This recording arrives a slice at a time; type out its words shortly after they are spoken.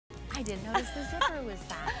I didn't notice the zipper was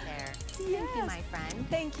back there. Yes. Thank you, my friend.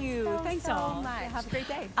 Thank you. Thanks so all. much. Have a great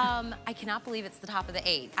day. I cannot believe it's the top of the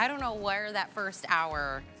 8. I don't know where that first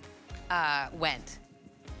hour went.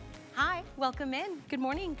 Hi, welcome in. Good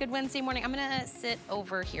morning, good Wednesday morning. I'm gonna sit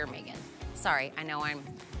over here, Megan. Sorry, I know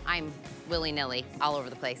I'm willy-nilly all over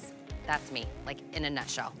the place. That's me, like in a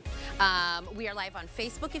nutshell. We are live on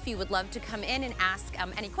Facebook. If you would love to come in and ask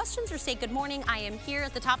any questions or say good morning, I am here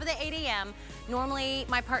at the top of the 8 a.m. Normally,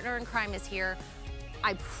 my partner in crime is here.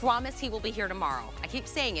 I promise he will be here tomorrow. I keep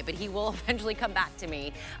saying it, but he will eventually come back to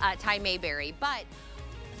me, Ty Mayberry. But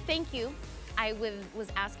thank you. I was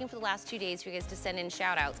asking for the last 2 days for you guys to send in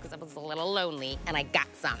shout outs because I was a little lonely and I got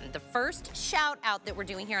some. The first shout out that we're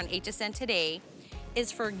doing here on HSN Today is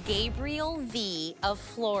for Gabriel V of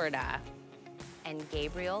Florida. And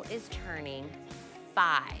Gabriel is turning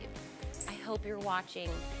 5. I hope you're watching.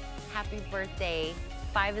 Happy birthday.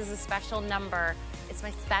 5 is a special number. It's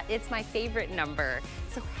my favorite number.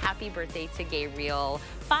 So happy birthday to Gabriel.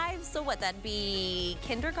 5, so what, that'd be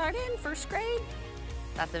kindergarten, first grade?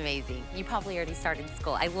 That's amazing. You probably already started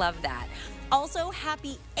school. I love that. Also,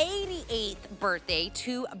 happy 88th birthday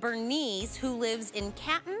to Bernice, who lives in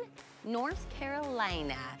Canton, North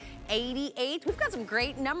Carolina. 88. We've got some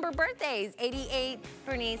great number birthdays. 88,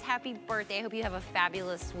 Bernice, happy birthday. I hope you have a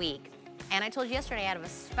fabulous week. And I told you yesterday I had a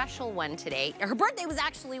special one today. Her birthday was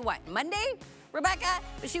actually what, Monday, Rebecca?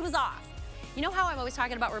 But she was off. You know how I'm always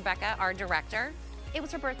talking about Rebecca, our director? It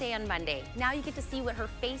was her birthday on Monday. Now you get to see what her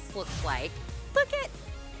face looks like. Look it.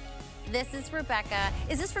 This is Rebecca.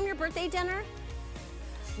 Is this from your birthday dinner?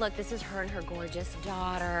 Look, this is her and her gorgeous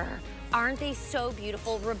daughter. Aren't they so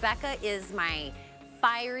beautiful? Rebecca is my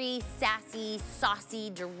fiery, sassy,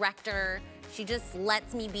 saucy director. She just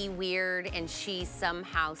lets me be weird and she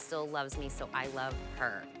somehow still loves me, so I love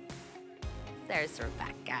her. There's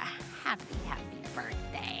Rebecca. Happy, happy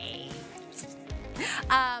birthday.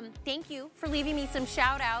 Thank you for leaving me some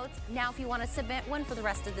shout outs. Now, if you want to submit one for the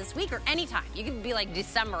rest of this week or anytime, you can be like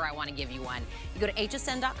December, I want to give you one. You go to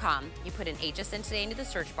hsn.com, you put in HSN Today into the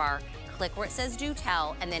search bar, click where it says do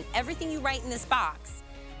tell, and then everything you write in this box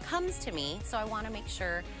comes to me. So I want to make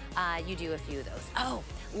sure you do a few of those. Oh,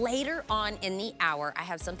 later on in the hour, I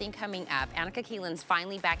have something coming up. Annika Keelan's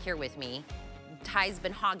finally back here with me. Ty's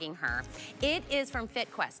been hogging her. It is from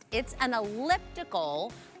FitQuest. It's an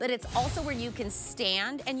elliptical, but it's also where you can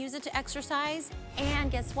stand and use it to exercise. And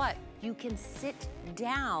guess what? You can sit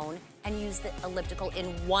down and use the elliptical in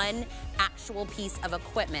one actual piece of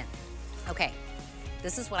equipment. Okay,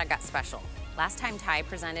 this is what I got special. Last time Ty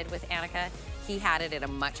presented with Annika, he had it at a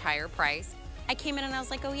much higher price. I came in and I was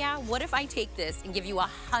like, oh yeah, what if I take this and give you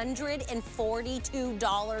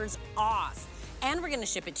 $142 off? And we're gonna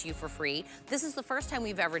ship it to you for free. This is the first time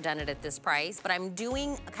we've ever done it at this price, but I'm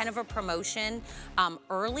doing a kind of a promotion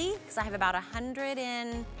early, because I have about 100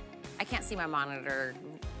 and, I can't see my monitor,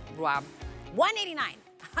 Rob,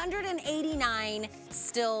 189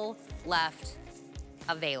 still left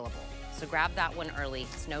available. So grab that one early.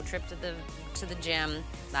 It's no trip to the gym,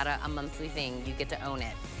 not a monthly thing, you get to own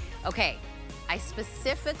it. Okay, I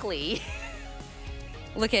specifically,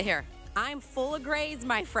 look at here. I'm full of grays,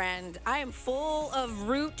 my friend. I am full of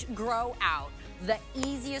root grow out. The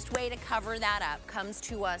easiest way to cover that up comes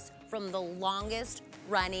to us from the longest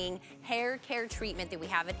running hair care treatment that we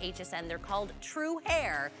have at HSN. They're called True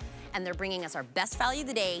Hair, and they're bringing us our best value of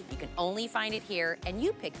the day. You can only find it here, and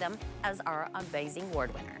you pick them as our amazing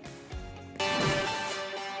award winner.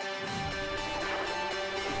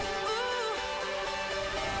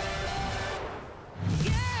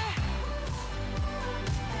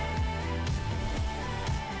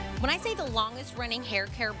 When I say the longest running hair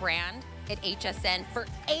care brand at HSN, for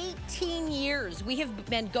 18 years, we have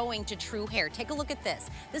been going to True Hair. Take a look at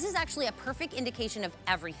this. This is actually a perfect indication of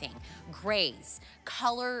everything. Grays,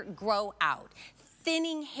 color grow out,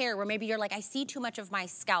 thinning hair where maybe you're like, I see too much of my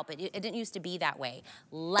scalp. It didn't used to be that way.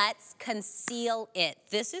 Let's conceal it.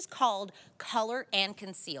 This is called Color and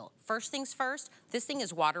Conceal. First things first, this thing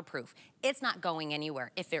is waterproof. It's not going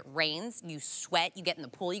anywhere. If it rains, you sweat, you get in the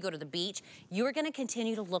pool, you go to the beach, you're gonna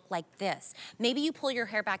continue to look like this. Maybe you pull your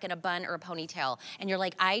hair back in a bun or a ponytail and you're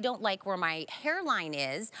like, I don't like where my hairline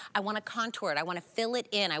is. I wanna contour it, I wanna fill it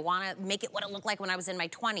in, I wanna make it what it looked like when I was in my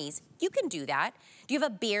 20s. You can do that. Do you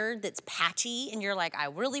have a beard that's patchy and you're like, I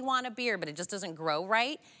really want a beard, but it just doesn't grow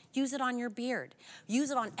right? Use it on your beard.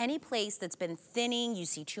 Use it on any place that's been thinning, you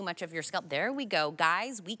see too much of your scalp. There we go,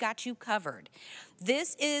 guys, we got you covered.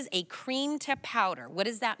 This is a cream to powder. What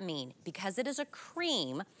does that mean? Because it is a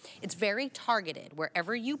cream, it's very targeted.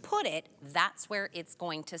 Wherever you put it, that's where it's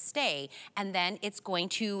going to stay, and then it's going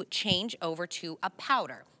to change over to a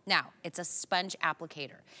powder. Now, it's a sponge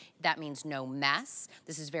applicator. That means no mess.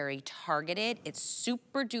 This is very targeted. It's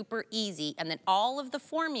super duper easy. And then all of the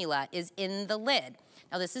formula is in the lid.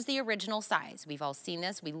 Now, this is the original size. We've all seen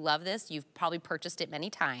this. We love this. You've probably purchased it many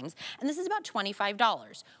times. And this is about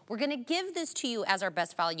 $25. We're going to give this to you as our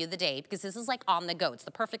best value of the day because this is like on the go. It's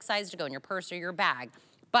the perfect size to go in your purse or your bag.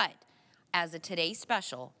 But as a Today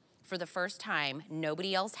special, for the first time,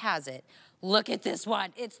 nobody else has it. Look at this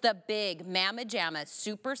one. It's the big Mama Jamma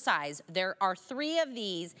super size. There are 3 of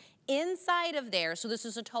these inside of there. So this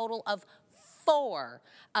is a total of 4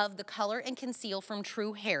 of the Color and Conceal from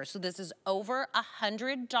True Hair. So this is over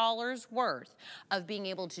 $100 worth of being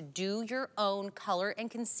able to do your own color and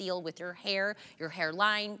conceal with your hair, your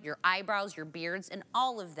hairline, your eyebrows, your beards, and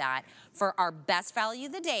all of that for our best value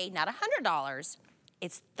of the day, not $100.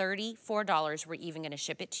 It's $34. We're even gonna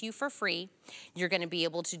ship it to you for free. You're gonna be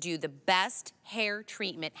able to do the best hair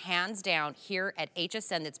treatment, hands down, here at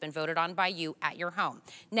HSN that's been voted on by you at your home.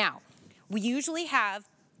 Now, we usually have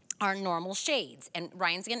our normal shades, and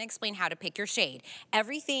Ryan's gonna explain how to pick your shade.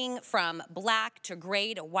 Everything from black to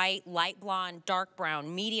gray to white, light blonde, dark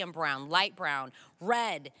brown, medium brown, light brown,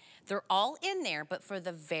 red, they're all in there, but for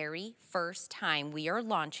the very first time, we are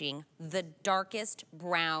launching the darkest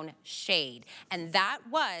brown shade. And that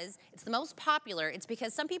it's the most popular. It's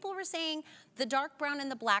because some people were saying the dark brown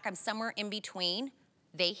and the black, I'm somewhere in between.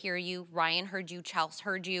 They hear you, Ryan heard you, Chelsea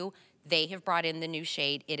heard you. They have brought in the new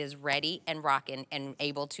shade. It is ready and rocking and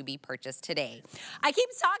able to be purchased today. I keep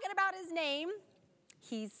talking about his name.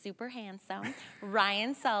 He's super handsome.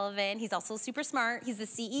 Ryan Sullivan. He's also super smart. He's the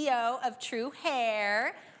CEO of True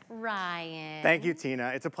Hair. Ryan. Thank you,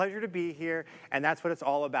 Tina. It's a pleasure to be here, and that's what it's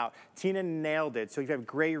all about. Tina nailed it. So if you have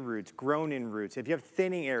gray roots, grown-in roots, if you have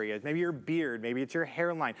thinning areas, maybe your beard, maybe it's your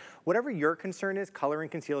hairline, whatever your concern is, Color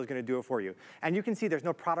and Conceal is going to do it for you. And you can see there's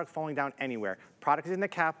no product falling down anywhere. Product is in the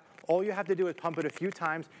cap. All you have to do is pump it a few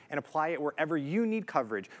times and apply it wherever you need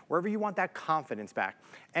coverage, wherever you want that confidence back.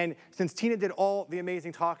 And since Tina did all the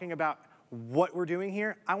amazing talking about what we're doing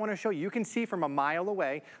here, I want to show you. You can see from a mile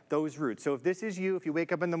away those roots. So if this is you, if you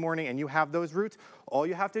wake up in the morning and you have those roots, all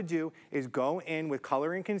you have to do is go in with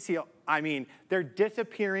Color and Conceal. I mean, they're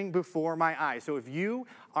disappearing before my eyes. So if you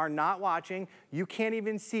are not watching, you can't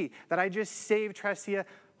even see that I just saved Tressia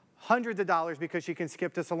hundreds of dollars because she can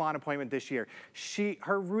skip the salon appointment this year.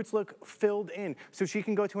 Her roots look filled in, so she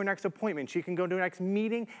can go to her next appointment. She can go to her next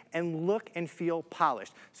meeting and look and feel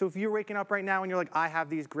polished. So if you're waking up right now and you're like, I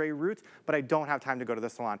have these gray roots, but I don't have time to go to the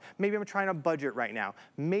salon. Maybe I'm trying to budget right now.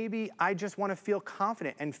 Maybe I just want to feel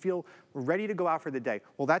confident and feel ready to go out for the day.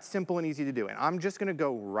 Well, that's simple and easy to do. And I'm just gonna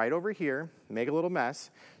go right over here, make a little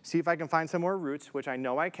mess, see if I can find some more roots, which I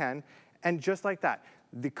know I can, and just like that.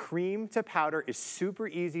 The cream to powder is super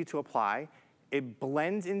easy to apply. It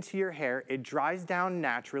blends into your hair. It dries down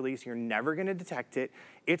naturally, so you're never gonna detect it.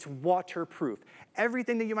 It's waterproof.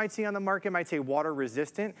 Everything that you might see on the market might say water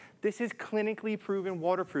resistant. This is clinically proven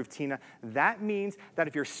waterproof, Tina. That means that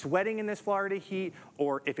if you're sweating in this Florida heat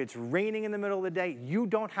or if it's raining in the middle of the day, you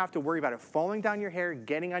don't have to worry about it falling down your hair,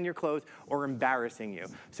 getting on your clothes, or embarrassing you.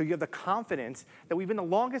 So you have the confidence that we've been the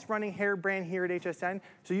longest running hair brand here at HSN,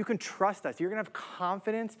 so you can trust us. You're gonna have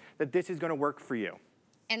confidence that this is gonna work for you.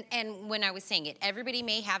 And when I was saying it, everybody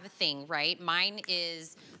may have a thing, right? Mine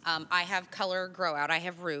is, I have color grow out, I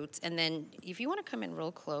have roots, and then if you wanna come in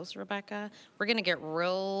real close, Rebecca, we're gonna get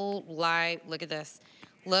real live, look at this.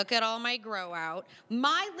 Look at all my grow out.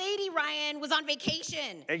 My lady, Ryan, was on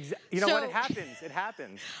vacation. You know what, it happens, it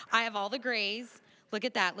happens. I have all the grays. Look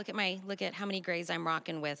at that, look at how many grays I'm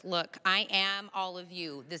rocking with. Look, I am all of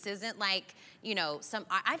you. This isn't like, you know,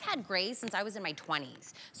 I've had grays since I was in my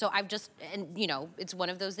 20s. So I've just, and you know, it's one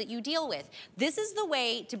of those that you deal with. This is the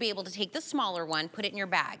way to be able to take the smaller one, put it in your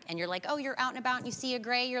bag, and you're like, oh, you're out and about and you see a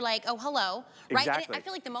gray, you're like, oh, hello, right? Exactly. And I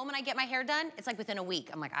feel like the moment I get my hair done, it's like within a week.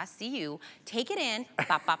 I'm like, I see you, take it in,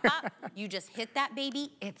 bop, bop, bop. You just hit that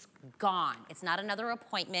baby, it's gone. It's not another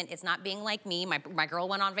appointment. It's not being like me. My girl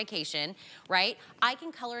went on vacation, right? I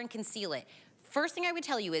can color and conceal it. First thing I would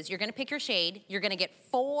tell you is you're gonna pick your shade. You're gonna get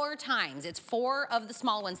 4 times. It's 4 of the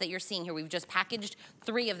small ones that you're seeing here. We've just packaged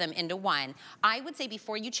 3 of them into one. I would say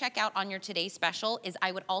before you check out on your Today special is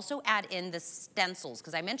I would also add in the stencils,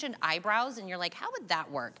 because I mentioned eyebrows and you're like, how would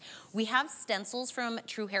that work? We have stencils from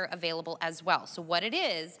True Hair available as well. So what it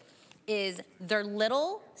is they're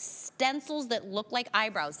little stencils that look like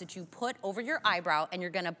eyebrows that you put over your eyebrow, and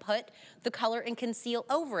you're gonna put the Color and Conceal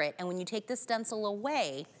over it, and when you take the stencil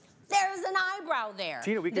away, there's an eyebrow there.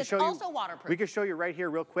 Tina, we can show you. Also waterproof. We can show you right here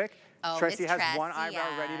real quick. Oh, Tressie has one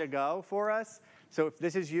eyebrow ready to go for us. So if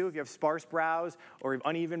this is you, if you have sparse brows or you have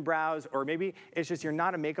uneven brows, or maybe it's just you're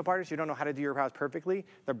not a makeup artist, you don't know how to do your brows perfectly,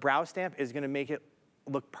 the brow stamp is gonna make it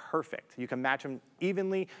look perfect. You can match them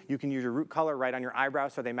evenly. You can use your root color right on your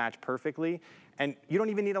eyebrows so they match perfectly. And you don't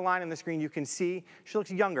even need a line on the screen. You can see she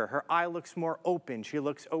looks younger. Her eye looks more open. She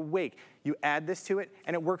looks awake. You add this to it,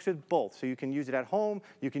 and it works with both. So you can use it at home.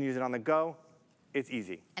 You can use it on the go. It's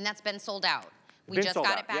easy. And that's been sold out. We Been just sold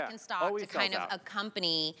got out, it back yeah. in stock Always to kind sells of out.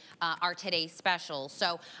 accompany our today's special.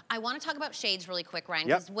 So I want to talk about shades really quick, Ryan.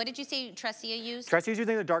 Yep. 'Cause what did you say Tressia used? Tressia's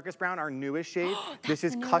using the darkest brown, our newest shade. This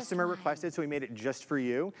is the newest customer one. requested, so we made it just for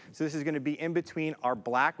you. So this is gonna be in between our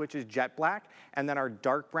black, which is jet black, and then our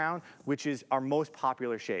dark brown, which is our most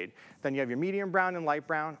popular shade. Then you have your medium brown and light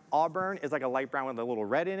brown. Auburn is like a light brown with a little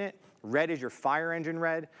red in it. Red is your fire engine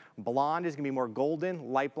red. Blonde is gonna be more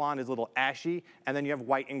golden. Light blonde is a little ashy. And then you have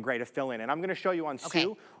white and gray to fill in. And I'm gonna show you on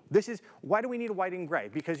Sue. This is, why do we need white and gray?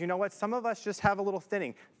 Because you know what, some of us just have a little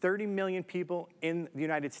thinning. 30 million people in the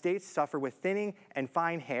United States suffer with thinning and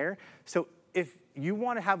fine hair. So if you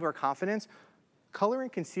wanna have more confidence, Color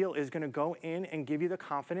and Conceal is gonna go in and give you the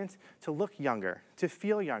confidence to look younger, to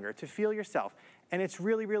feel yourself. And it's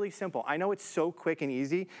really, really simple. I know it's so quick and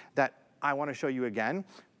easy that I wanna show you again,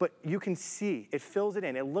 but you can see, it fills it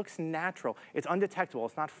in. It looks natural. It's undetectable.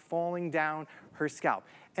 It's not falling down her scalp.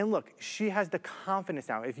 And look, she has the confidence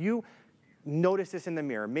now. If you notice this in the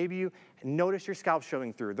mirror, maybe you notice your scalp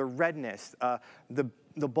showing through, the redness,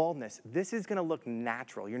 the baldness, this is gonna look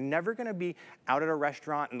natural. You're never gonna be out at a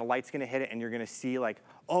restaurant and the light's gonna hit it and you're gonna see like,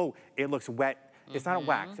 oh, it looks wet. It's not a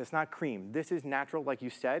wax, it's not cream. This is natural, like you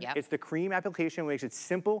said. Yep. It's the cream application which makes it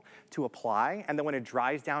simple to apply, and then when it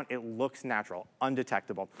dries down, it looks natural,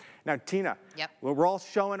 undetectable. Now, Tina, we're all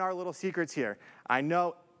showing our little secrets here. I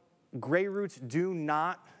know gray roots do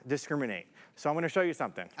not discriminate. So I'm gonna show you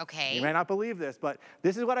something. Okay. You may not believe this, but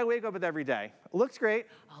this is what I wake up with every day. It looks great.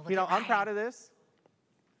 Oh, You know, I'm proud of this.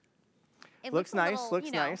 It looks nice, little, looks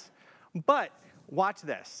you know. nice. But watch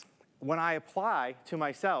this. When I apply to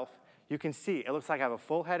myself, you can see it looks like I have a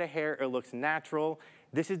full head of hair. It looks natural.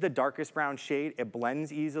 This is the darkest brown shade. It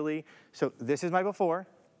blends easily. So this is my before,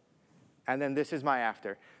 and then this is my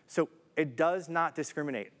after. So it does not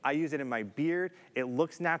discriminate. I use it in my beard. It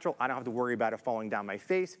looks natural. I don't have to worry about it falling down my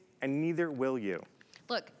face, and neither will you.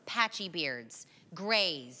 Look, patchy beards,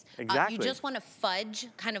 grays. Exactly. You just want to fudge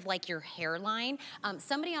kind of like your hairline.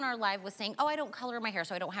 Somebody on our live was saying, oh, I don't color my hair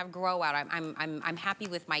so I don't have grow out. I'm happy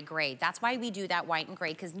with my gray. That's why we do that white and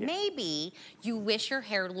gray, because maybe you wish your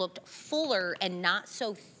hair looked fuller and not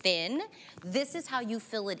so thin. This is how you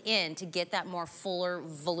fill it in to get that more fuller,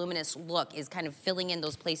 voluminous look, is kind of filling in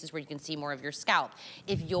those places where you can see more of your scalp.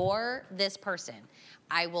 If you're this person,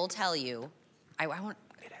 I will tell you,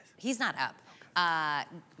 he's not up.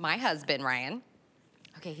 My husband, Ryan,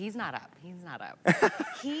 okay, he's not up. He's not up.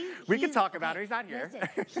 We can talk about it. He's not here.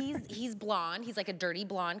 Listen, he's blonde. He's like a dirty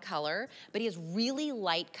blonde color, but he has really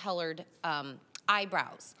light colored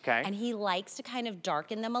eyebrows. Okay. And he likes to kind of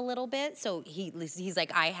darken them a little bit. So he's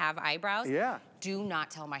like, I have eyebrows. Yeah. Do not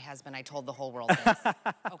tell my husband I told the whole world this.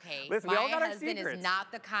 Okay. Listen, we all my got our husband is secrets.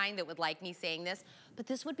 not the kind that would like me saying this, but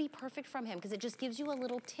this would be perfect from him because it just gives you a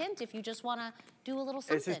little tint if you just want to do a little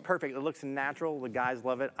something. This is perfect. It looks natural. The guys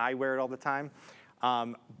love it. I wear it all the time.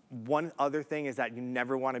 One other thing is that you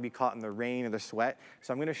never want to be caught in the rain or the sweat.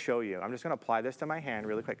 So I'm going to show you. I'm just going to apply this to my hand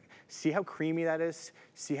really quick. See how creamy that is?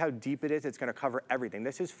 See how deep it is? It's going to cover everything.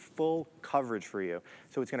 This is full coverage for you.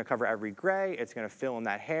 So it's going to cover every gray. It's going to fill in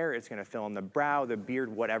that hair. It's going to fill in the brow, the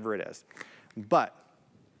beard, whatever it is. But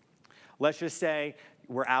let's just say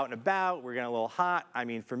we're out and about. We're getting a little hot. I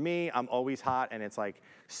mean, for me, I'm always hot, and it's like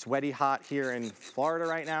sweaty hot here in Florida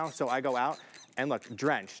right now. So I go out. And look,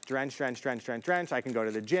 drenched, drenched, drenched, drenched, drenched, drenched. I can go to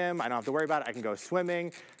the gym. I don't have to worry about it. I can go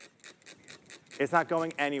swimming. It's not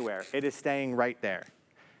going anywhere. It is staying right there.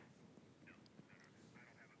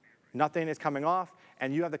 Nothing is coming off,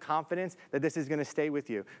 and you have the confidence that this is going to stay with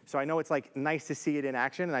you. So I know it's like nice to see it in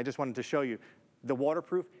action, and I just wanted to show you the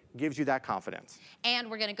waterproof gives you that confidence.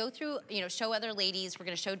 And we're gonna go through, show other ladies, we're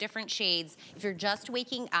gonna show different shades. If you're just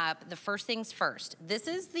waking up, the first things first. This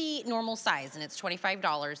is the normal size and it's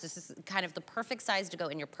 $25. This is kind of the perfect size to go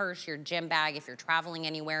in your purse, your gym bag. If you're traveling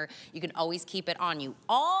anywhere, you can always keep it on you.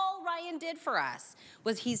 All Ryan did for us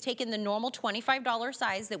was he's taken the normal $25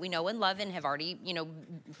 size that we know and love and have already,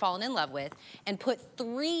 fallen in love with, and put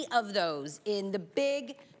 3 of those in the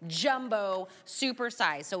big jumbo super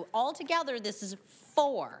size. So altogether, this is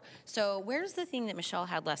 4. So where's the thing that Michelle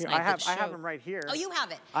had last night? I have them right here. Oh, you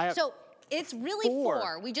have it. It's really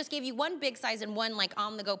four. We just gave you one big size and one like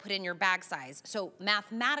on the go put in your bag size. So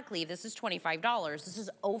mathematically, this is $25. This is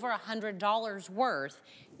over $100 worth.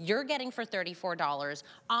 You're getting for $34.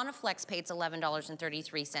 On a flex pay, it's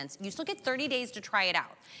 $11.33. You still get 30 days to try it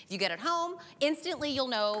out. If you get it home, instantly you'll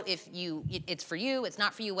know if it's for you, it's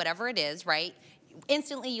not for you, whatever it is, right?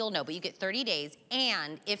 Instantly you'll know, but you get 30 days.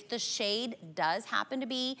 And if the shade does happen to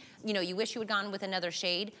be, you know, you wish you had gone with another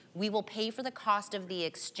shade, we will pay for the cost of the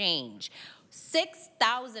exchange.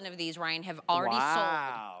 6,000 of these, Ryan, have already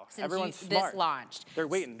sold since this launched. They're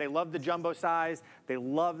waiting. They love the jumbo size. They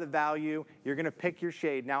love the value. You're going to pick your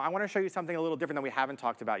shade. Now, I want to show you something a little different that we haven't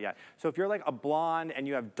talked about yet. So if you're like a blonde and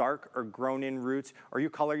you have dark or grown-in roots, or you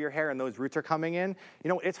color your hair and those roots are coming in, you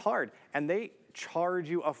know, it's hard. And they charge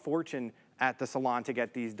you a fortune at the salon to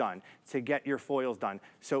get these done, to get your foils done.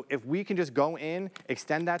 So if we can just go in,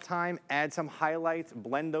 extend that time, add some highlights,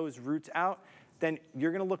 blend those roots out, then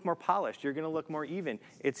you're gonna look more polished, you're gonna look more even.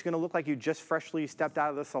 It's gonna look like you just freshly stepped out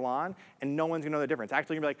of the salon and no one's gonna know the difference.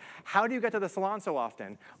 Actually, you're gonna be like, how do you get to the salon so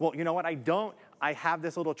often? Well, you know what, I have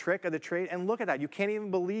this little trick of the trade, and look at that. You can't even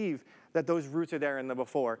believe that those roots are there in the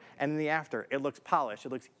before and in the after. It looks polished, it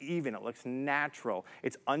looks even, it looks natural.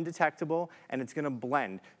 It's undetectable, and it's gonna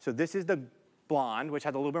blend. So this is the blonde, which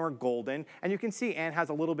has a little bit more golden, and you can see Anne has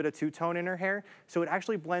a little bit of two-tone in her hair, so it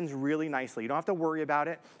actually blends really nicely. You don't have to worry about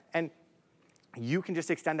it, and you can just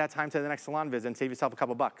extend that time to the next salon visit and save yourself a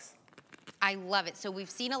couple bucks. I love it. So we've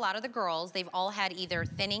seen a lot of the girls, they've all had either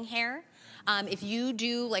thinning hair. If you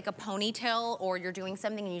do like a ponytail or you're doing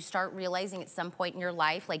something and you start realizing at some point in your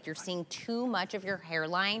life, like you're seeing too much of your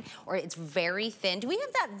hairline or it's very thin. Do we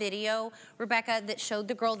have that video, Rebecca, that showed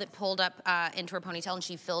the girl that pulled up into her ponytail and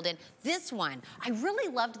she filled in? This one, I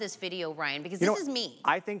really loved this video, Ryan, because this is me.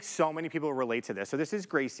 I think so many people relate to this. So this is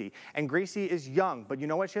Gracie, and Gracie is young, but you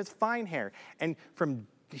know what? She has fine hair. And from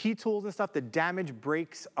heat tools and stuff, the damage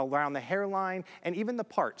breaks around the hairline and even the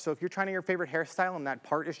part. So if you're trying to your favorite hairstyle and that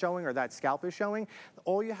part is showing or that scalp is showing,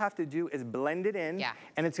 all you have to do is blend it in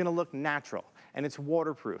and it's gonna look natural and it's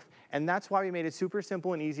waterproof. And that's why we made it super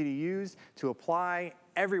simple and easy to use, to apply.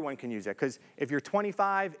 Everyone can use it, because if you're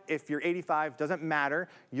 25, if you're 85, doesn't matter.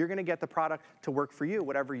 You're gonna get the product to work for you,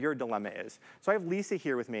 whatever your dilemma is. So I have Lisa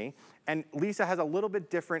here with me, and Lisa has a little bit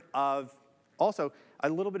different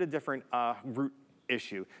root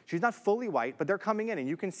issue. She's not fully white, but they're coming in and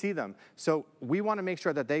you can see them. So we want to make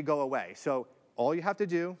sure that they go away. So all you have to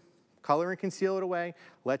do, color and conceal it away.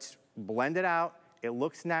 Let's blend it out. It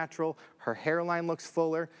looks natural. Her hairline looks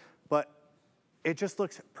fuller, but it just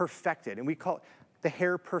looks perfected. And we call it the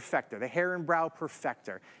hair perfector, the hair and brow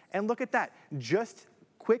perfector. And look at that. Just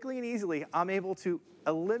quickly and easily, I'm able to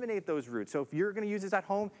eliminate those roots. So if you're gonna use this at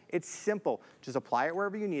home, it's simple. Just apply it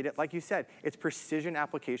wherever you need it. Like you said, it's precision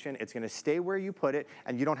application. It's gonna stay where you put it,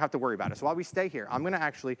 and you don't have to worry about it. So while we stay here, I'm gonna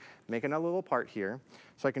actually make another little part here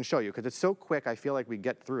so I can show you, because it's so quick, I feel like we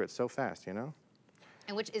get through it so fast, you know?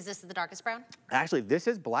 And which, is this the darkest brown? Actually, this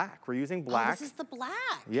is black. We're using black. Oh, this is the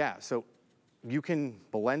black. Yeah, so you can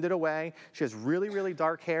blend it away. She has really, really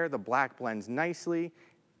dark hair. The black blends nicely,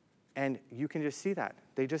 and you can just see that.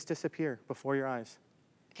 They just disappear before your eyes.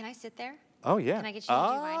 Can I sit there? Oh, yeah. Can I get you to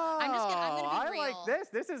do mine? I'm just kidding. I'm going to be real. I like this.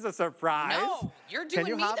 This is a surprise. No, you're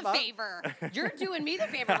doing me the favor. You're doing me the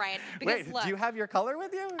favor, Ryan. Because Wait, look, do you have your color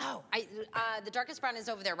with you? Oh, the darkest brown is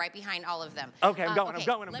over there, right behind all of them. Okay, I'm going.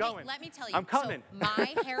 Let me tell you. I'm coming. So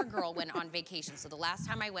my hair girl went on vacation. So the last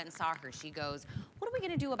time I went and saw her, she goes, "What are we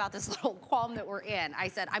going to do about this little qualm that we're in?" I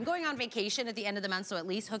said, "I'm going on vacation at the end of the month, so at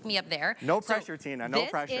least hook me up there." No pressure, Tina. No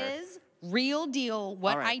pressure. This is real deal,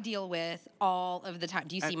 what I deal with all of the time.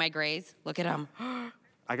 Do you see my grays? Look at them.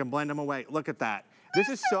 I can blend them away. Look at that. This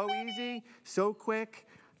is so easy, so quick.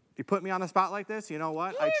 You put me on the spot like this, you know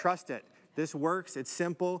what? I trust it. This works, it's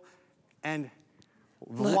simple, and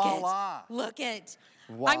voila. Look it.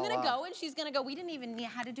 Voila. I'm gonna go and she's gonna go, "We didn't even know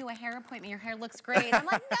how to do a hair appointment. Your hair looks great." I'm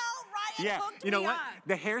like, "No, Ryan hooked you know me what? up."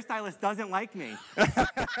 The hairstylist doesn't like me.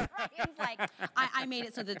 Ryan's like, I made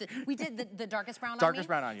it so that we did the darkest brown on me. Darkest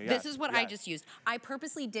brown on you, This is what I just used. I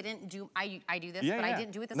purposely didn't do, I do this, but I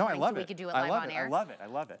didn't do it this no, morning so we could do it live on air. I love it, I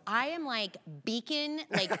love it. I am like beacon,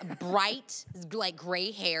 like bright, like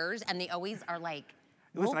gray hairs, and they always are like,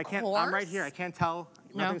 listen, I'm right here. I can't tell.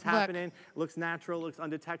 Nothing's happening. Looks natural, looks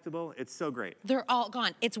undetectable. It's so great. They're all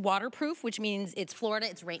gone. It's waterproof, which means it's Florida.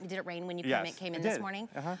 It's rain. Did it rain when you came in this morning?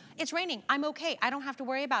 It's raining. I'm okay. I don't have to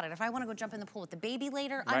worry about it. If I want to go jump in the pool with the baby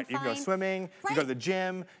later, I'm fine. You can go swimming. You go to the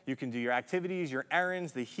gym. You can do your activities, your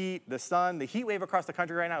errands, the heat, the sun. The heat wave across the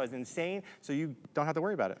country right now is insane, so you don't have to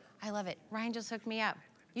worry about it. I love it. Ryan just hooked me up.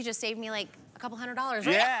 You just saved me like a couple $100, right?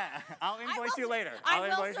 Yeah, I'll invoice you later. I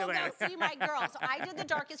will still go see my girl. So I did the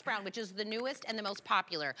darkest brown, which is the newest and the most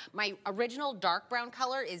popular. My original dark brown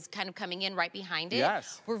color is kind of coming in right behind it.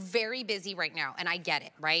 Yes. We're very busy right now, and I get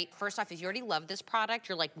it, right? First off, if you already love this product,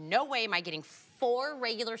 you're like, no way am I getting 4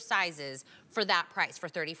 regular sizes for that price, for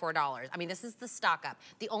 $34. I mean, this is the stock up.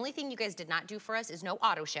 The only thing you guys did not do for us is no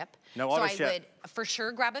auto ship. No auto ship. So I would for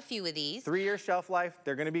sure grab a few of these. 3-year shelf life.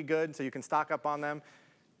 They're gonna be good, so you can stock up on them.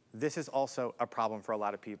 This is also a problem for a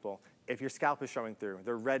lot of people. If your scalp is showing through,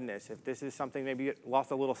 the redness, if this is something maybe you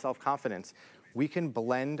lost a little self-confidence, we can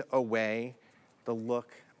blend away the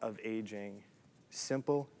look of aging,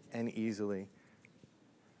 simple and easily.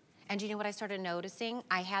 And you know what I started noticing?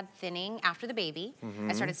 I had thinning after the baby.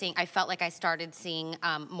 I felt like I started seeing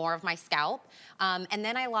more of my scalp. And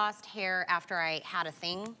then I lost hair after I had a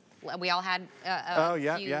thing. We all had a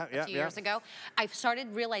few years ago. I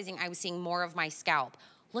started realizing I was seeing more of my scalp.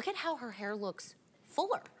 Look at how her hair looks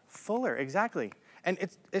fuller. Fuller, exactly. And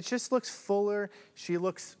it just looks fuller. She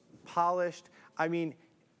looks polished. I mean,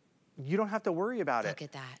 you don't have to worry about it. Look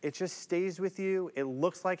at that. It just stays with you. It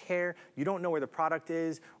looks like hair. You don't know where the product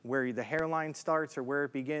is, where the hairline starts or where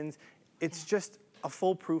it begins. It's just a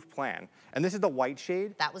foolproof plan. And this is the white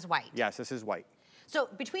shade. That was white. Yes, this is white. So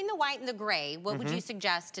between the white and the gray, what would you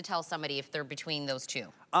suggest to tell somebody if they're between those two?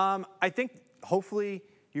 I think hopefully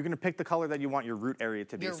you're gonna pick the color that you want your root area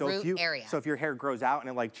to be. Your So if your hair grows out and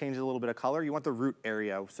it like changes a little bit of color, you want the root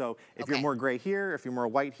area. So if you're more gray here, if you're more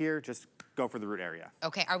white here, just go for the root area.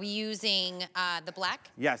 Okay, are we using the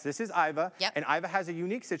black? Yes, this is Iva. Yep. And Iva has a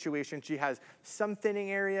unique situation. She has some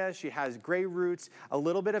thinning areas, she has gray roots, a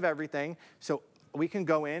little bit of everything. So we can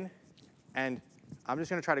go in, and I'm just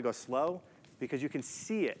gonna try to go slow because you can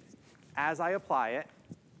see it as I apply it,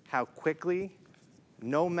 how quickly,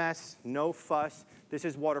 no mess, no fuss. This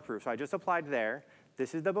is waterproof. So I just applied there.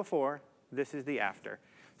 This is the before, this is the after.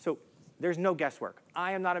 So there's no guesswork.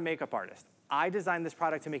 I am not a makeup artist. I designed this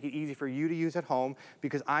product to make it easy for you to use at home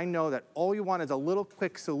because I know that all you want is a little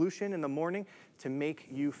quick solution in the morning to make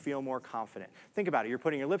you feel more confident. Think about it. You're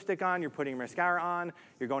putting your lipstick on, you're putting your mascara on,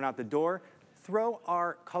 you're going out the door. Throw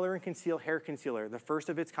our Color and Conceal Hair Concealer, the first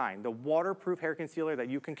of its kind, the waterproof hair concealer that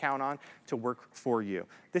you can count on to work for you.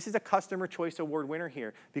 This is a Customer Choice Award winner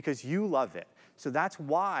here because you love it. So that's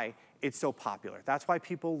why it's so popular. That's why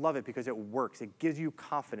people love it, because it works. It gives you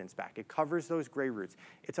confidence back. It covers those gray roots.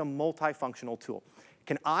 It's a multifunctional tool.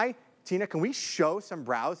 Tina, can we show some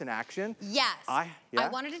brows in action? Yes. I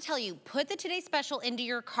wanted to tell you, put the Today Special into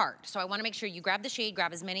your cart. So I want to make sure you grab the shade,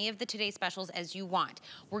 grab as many of the Today Specials as you want.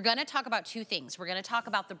 We're going to talk about 2 things. We're going to talk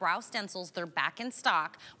about the brow stencils. They're back in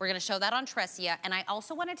stock. We're going to show that on Tressia. And I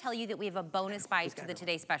also want to tell you that we have a bonus buy to the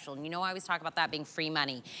Today Special. And you know I always talk about that being free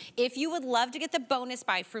money. If you would love to get the bonus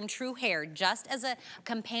buy from True Hair, just as a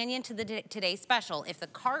companion to the Today Special, if the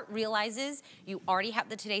cart realizes you already have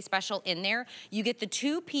the Today Special in there, you get the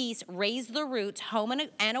 2-piece Raise the Roots Home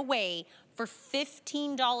and Away for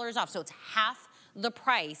 $15 off. So it's half the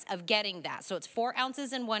price of getting that. So it's 4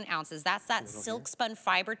 ounces and 1 ounce. That's that silk spun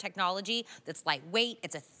fiber technology that's lightweight.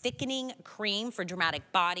 It's a thickening cream for dramatic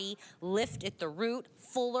body, lift at the root,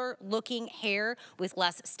 fuller looking hair with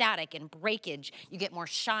less static and breakage. You get more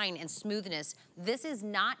shine and smoothness. This is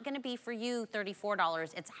not gonna be for you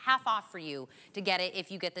 $34. It's half off for you to get it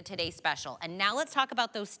if you get the Today Special. And now let's talk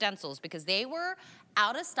about those stencils because they were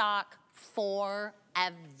out of stock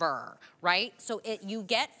forever, right? So you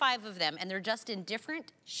get 5 of them and they're just in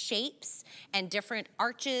different shapes and different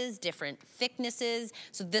arches, different thicknesses.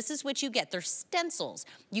 So this is what you get. They're stencils.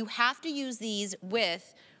 You have to use these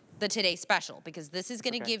with the Today Special because this is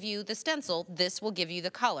gonna give you the stencil, this will give you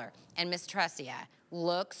the color. And Miss Tressia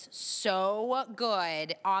looks so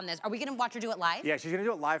good on this. Are we gonna watch her do it live? Yeah, she's gonna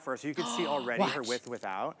do it live first so you can see already her with,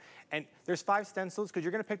 without. And there's 5 stencils because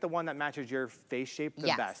you're gonna pick the one that matches your face shape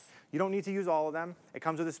the best. You don't need to use all of them. It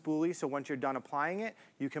comes with a spoolie, so once you're done applying it,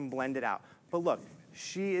 you can blend it out. But look,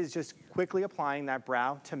 she is just quickly applying that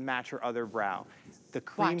brow to match her other brow. The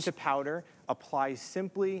cream to powder applies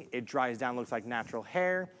simply, it dries down, looks like natural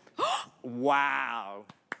hair. Wow.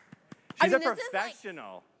 She's a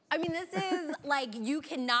professional. I mean, this is like, you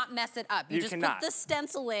cannot mess it up. You just put the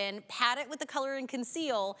stencil in, pat it with the Color and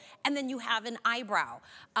Conceal, and then you have an eyebrow.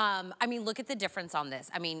 I mean, look at the difference on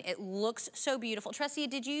this. I mean, it looks so beautiful. Tressia,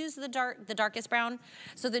 did you use the darkest brown?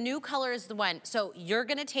 So the new color is the one. So you're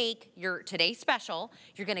gonna take your Today Special,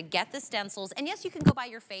 you're gonna get the stencils, and yes, you can go by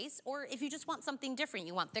your face, or if you just want something different,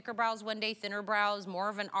 you want thicker brows one day, thinner brows, more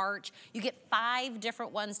of an arch, you get 5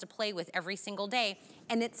 different ones to play with every single day,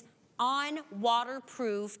 and it's on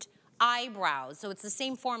waterproofed eyebrows. So it's the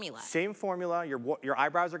same formula. Same formula. Your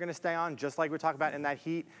eyebrows are going to stay on just like we talked about in that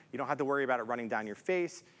heat. You don't have to worry about it running down your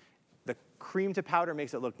face. The cream to powder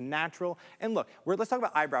makes it look natural. And look, let's talk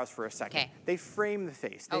about eyebrows for a second. Okay. They frame the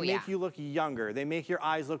face. They make you look younger. They make your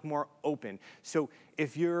eyes look more open. So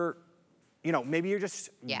if you're, maybe you're just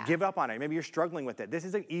give up on it. Maybe you're struggling with it. This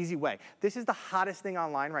is an easy way. This is the hottest thing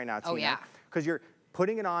online right now, Tina. Because you're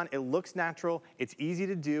putting it on, it looks natural, it's easy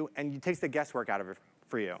to do, and it takes the guesswork out of it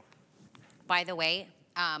for you. By the way,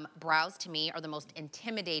 brows to me are the most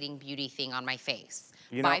intimidating beauty thing on my face,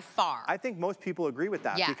 by far. I think most people agree with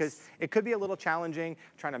that because it could be a little challenging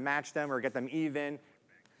trying to match them or get them even.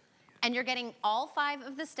 And you're getting all 5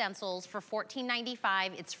 of the stencils for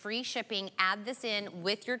 $14.95. It's free shipping. Add this in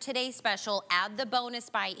with your Today Special. Add the bonus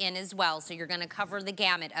buy in as well, so you're gonna cover the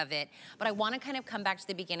gamut of it. But I wanna kind of come back to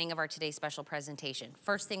the beginning of our Today Special presentation.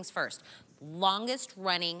 First things first, longest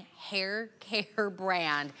running hair care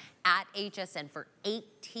brand at HSN for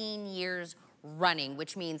 18 years running,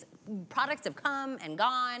 which means products have come and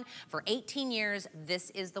gone for 18 years. This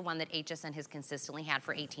is the one that HSN has consistently had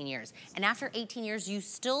for 18 years. And after 18 years, you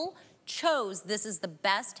still chose this is the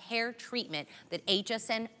best hair treatment that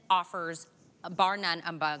HSN offers, bar none,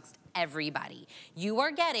 amongst everybody. You are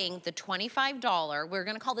getting the $25, we're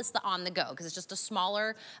gonna call this the on the go because it's just a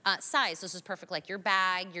smaller size. So this is perfect like your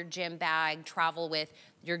bag, your gym bag, travel with.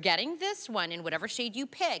 You're getting this one in whatever shade you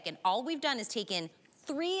pick, and all we've done is taken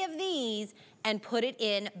 3 of these and put it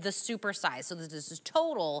in the super size. So this is a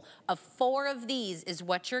total of 4 of these is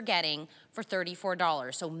what you're getting for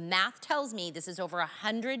 $34. So math tells me this is over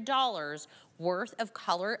 $100 worth of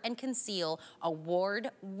color and conceal,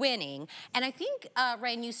 award winning. And I think,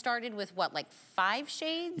 Ryan, you started with what, like 5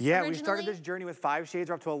 shades originally? We started this journey with 5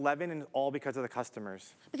 shades. We're up to 11, and all because of the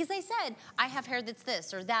customers. Because they said, I have hair that's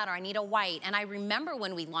this or that, or I need a white. And I remember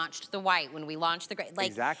when we launched the white, when we launched the gray. Like,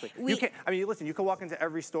 exactly. Listen, you can walk into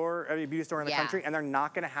every store, every beauty store in the country, and they're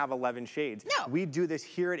not gonna have 11 shades. No. We do this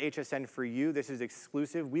here at HSN for you. This is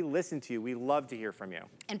exclusive. We listen to you. We love to hear from you.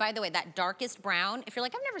 And by the way, that darkest brown, if you're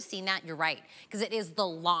like, I've never seen that, you're right. Because it is the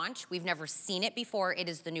launch. We've never seen it before. It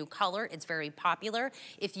is the new color. It's very popular.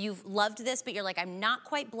 If you've loved this, but you're like, I'm not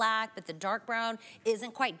quite black, but the dark brown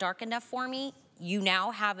isn't quite dark enough for me, you now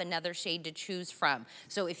have another shade to choose from.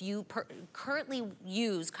 So if you currently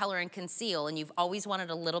use color and conceal and you've always wanted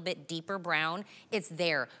a little bit deeper brown, it's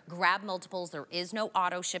there. Grab multiples. There is no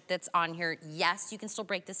auto ship that's on here. Yes, you can still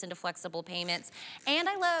break this into flexible payments. And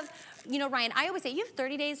I love, Ryan, I always say you have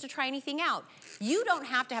 30 days to try anything out. You don't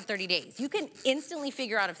have to have 30 days. You can instantly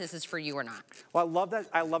figure out if this is for you or not. Well, I love that.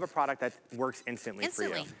 I love a product that works instantly for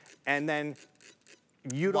you. And then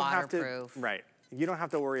you don't have to, right. You don't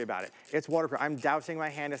have to worry about it. It's waterproof. I'm dousing my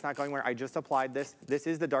hand. It's not going anywhere. I just applied this. This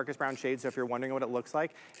is the darkest brown shade, so if you're wondering what it looks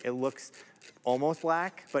like, it looks almost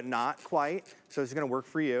black, but not quite. So it's gonna work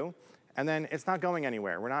for you. And then it's not going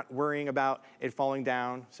anywhere. We're not worrying about it falling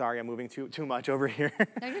down. Sorry, I'm moving too much over here.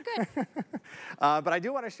 No, you're good. But I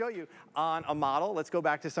do want to show you on a model. Let's go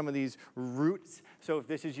back to some of these roots. So if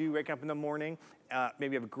this is you waking up in the morning,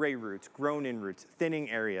 maybe you have gray roots, grown-in roots,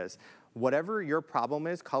 thinning areas. Whatever your problem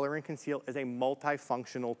is, Color and Conceal is a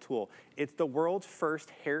multifunctional tool. It's the world's first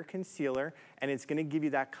hair concealer, and it's gonna give you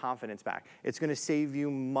that confidence back. It's gonna save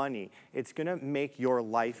you money. It's gonna make your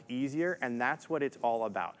life easier, and that's what it's all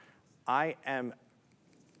about. I am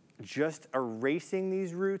just erasing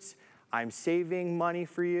these roots. I'm saving money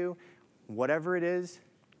for you. Whatever it is,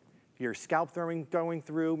 your scalp going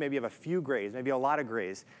through, maybe you have a few grays, maybe a lot of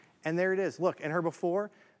grays. And there it is. Look, in her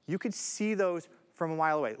before, you could see those from a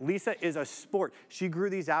mile away. Lisa is a sport. She grew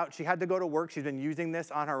these out. She had to go to work. She's been using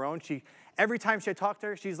this on her own. Every time she talked to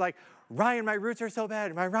her, she's like, Ryan, my roots are so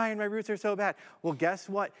bad. Ryan, my roots are so bad. Well, guess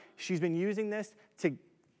what? She's been using this to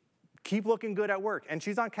keep looking good at work, and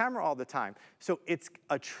she's on camera all the time. So it's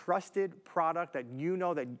a trusted product that you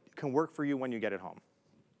know that can work for you when you get it home.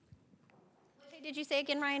 What did you say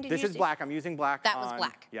again, Ryan? This is black. I'm using black. That was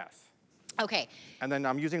black. Yes. Okay. And then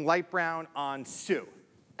I'm using light brown on Sue.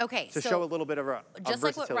 Okay, to show a little bit of a just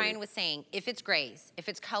like what Ryan was saying, if it's grays, if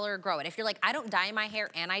it's color, grow it. If you're like, I don't dye my hair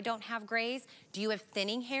and I don't have grays, do you have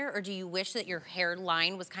thinning hair or do you wish that your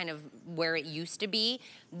hairline was kind of where it used to be?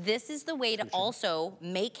 This is the way to also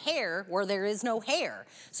make hair where there is no hair.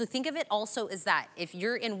 So think of it also as that. If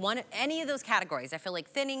you're in any of those categories, I feel like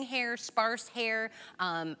thinning hair, sparse hair,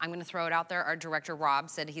 I'm gonna throw it out there. Our director, Rob,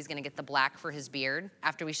 said he's gonna get the black for his beard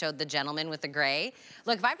after we showed the gentleman with the gray.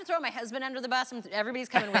 Look, if I have to throw my husband under the bus, everybody's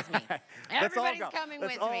coming with me. Everybody's coming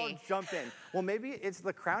with me. Let's all jump in. Well, maybe it's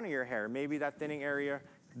the crown of your hair. Maybe that thinning area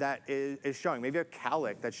that is showing. Maybe a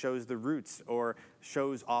cowlick that shows the roots or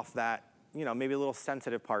shows off that, maybe a little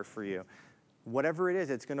sensitive part for you. whatever it is,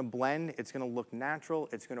 it's gonna blend, it's gonna look natural,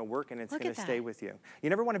 it's gonna work, and it's gonna stay with you. You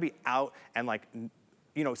never wanna be out and like,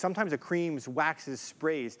 you know, sometimes the creams, waxes,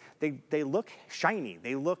 sprays, they look shiny,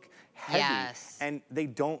 they look heavy, and they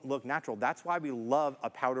don't look natural. That's why we love a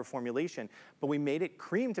powder formulation, but we made it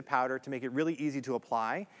cream to powder to make it really easy to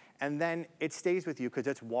apply, and then it stays with you because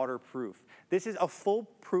it's waterproof. This is a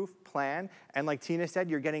foolproof plan, and like Tina said,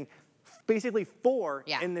 you're getting basically 4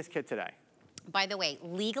 in this kit today. By the way,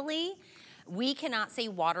 legally, we cannot say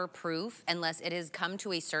waterproof unless it has come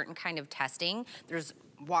to a certain kind of testing. There's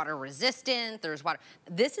water resistant, there's water.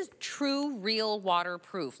 This is true, real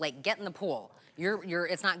waterproof. Like, get in the pool.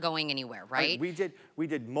 It's not going anywhere, right? We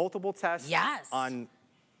did multiple tests on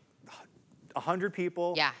 100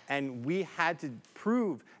 people, and we had to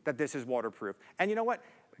prove that this is waterproof. And you know what?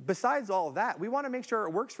 Besides all of that, we want to make sure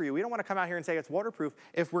it works for you. We don't want to come out here and say it's waterproof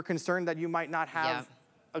if we're concerned that you might not have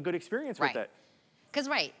a good experience with it. Because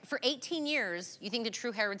for 18 years, you think the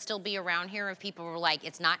true hair would still be around here if people were like,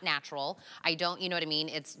 it's not natural. I don't, you know what I mean?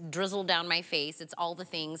 It's drizzled down my face. It's all the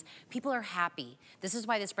things. People are happy. This is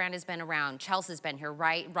why this brand has been around. Chelsea's been here,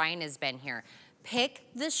 right? Ryan has been here. Pick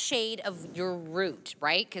the shade of your root,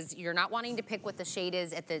 right? Because you're not wanting to pick what the shade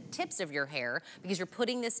is at the tips of your hair because you're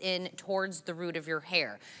putting this in towards the root of your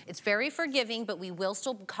hair. It's very forgiving, but we will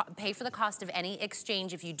still pay for the cost of any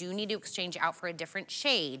exchange if you do need to exchange out for a different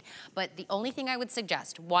shade. But the only thing I would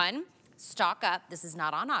suggest, 1, stock up. This is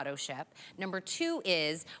not on auto ship. Number 2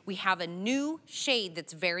 is we have a new shade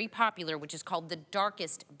that's very popular, which is called the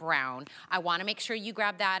darkest brown. I want to make sure you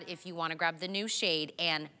grab that if you want to grab the new shade.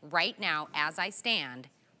 And right now, as I stand,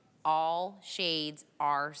 all shades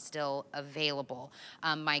are still available.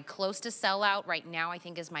 My close to sellout right now, I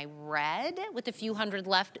think, is my red with a few hundred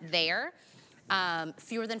left there.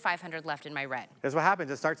 Fewer than 500 left in my red. That's what happens,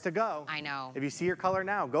 it starts to go. I know. If you see your color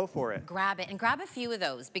now, go for it. Grab it, and grab a few of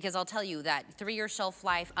those, because I'll tell you that 3-year shelf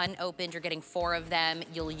life, unopened, you're getting 4 of them,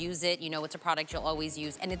 you'll use it, you know it's a product you'll always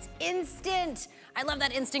use, and it's instant. I love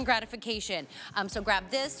that instant gratification. So grab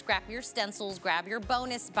this, grab your stencils, grab your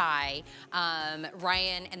bonus buy.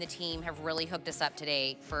 Ryan and the team have really hooked us up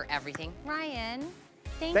today for everything. Ryan.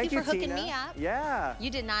 Thank you for hooking me up. Yeah.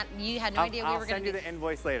 You did not, you had no idea we were going to do. I'll send you the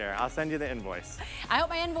invoice later. I'll send you the invoice. I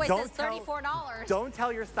hope my invoice says $34. Don't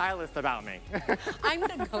tell your stylist about me. I'm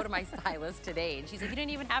going to go to my stylist today, and she's like, you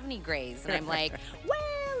didn't even have any grays. And I'm like,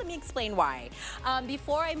 well, let me explain why.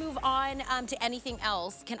 Before I move on to anything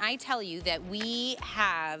else, can I tell you that we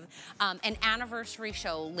have an anniversary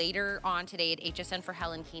show later on today at HSN for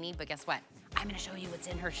Helen Keeney, but guess what? I'm gonna show you what's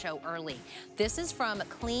in her show early. This is from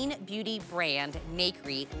clean beauty brand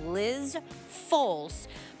Nakery, Liz Foles,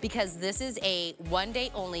 because this is a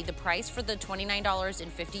 1-day only. The price for the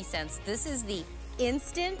 $29.50. This is the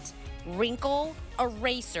instant wrinkle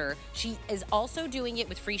eraser. She is also doing it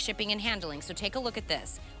with free shipping and handling. So take a look at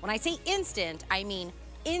this. When I say instant, I mean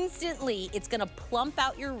instantly. It's gonna plump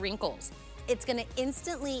out your wrinkles. It's gonna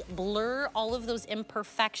instantly blur all of those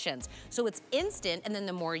imperfections. So it's instant, and then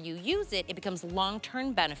the more you use it, it becomes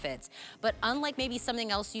long-term benefits. But unlike maybe something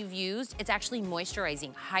else you've used, it's actually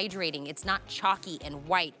moisturizing, hydrating. It's not chalky and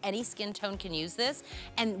white. Any skin tone can use this.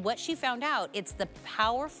 And what she found out, it's the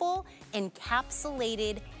powerful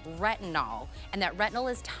encapsulated retinol. And that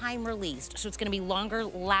retinol is time released, so it's gonna be longer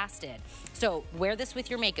lasted. So wear this with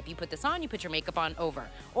your makeup. You put this on, you put your makeup on over.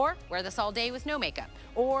 Or wear this all day with no makeup.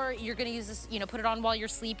 Or you're gonna use this, you know, put it on while you're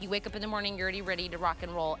asleep. You wake up in the morning, you're already ready to rock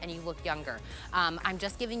and roll, and you look younger. I'm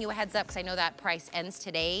just giving you a heads up because I know that price ends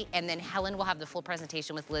today, and then Helen will have the full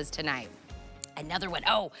presentation with Liz tonight. Another one,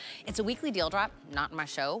 oh, it's a weekly deal drop, not in my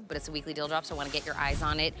show, but it's a weekly deal drop, so I want to get your eyes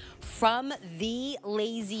on it. From the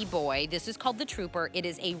Lazy Boy, this is called the Trooper. It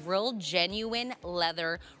is a real genuine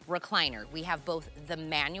leather recliner. We have both the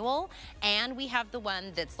manual and we have the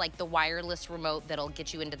one that's like the wireless remote that'll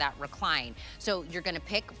get you into that recline. So you're gonna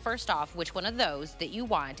pick first off which one of those that you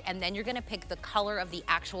want, and then you're gonna pick the color of the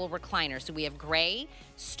actual recliner. So we have gray,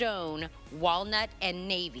 stone, walnut, and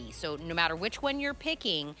navy. So no matter which one you're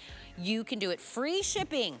picking, you can do it free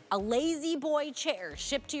shipping, a Lazy Boy chair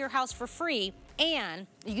shipped to your house for free, and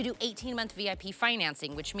you can do 18-month VIP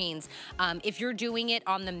financing, which means if you're doing it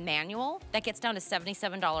on the manual, that gets down to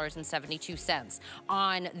 $77.72.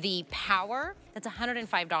 On the Power, that's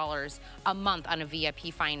 $105 a month on a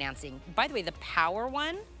VIP financing. By the way, the Power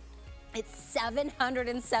one, it's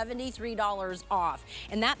 $773 off.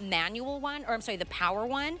 And that manual one, or I'm sorry, the Power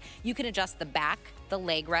one, you can adjust the back, the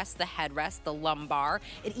leg rest, the headrest, the lumbar.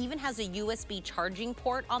 It even has a USB charging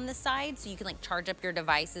port on the side, so you can like charge up your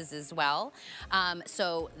devices as well.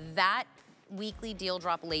 So that weekly deal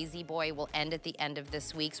drop Lazy Boy will end at the end of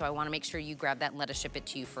this week, so I want to make sure you grab that and let us ship it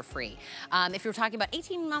to you for free. If you're talking about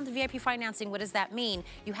 18-month VIP financing, what does that mean?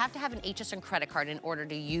 You have to have an HSN credit card in order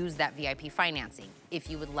to use that VIP financing. If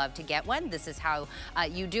you would love to get one, this is how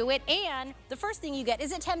you do it. And the first thing you get,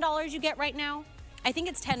 is it $10 you get right now? I think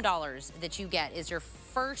it's $10 that you get is your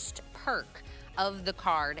first perk of the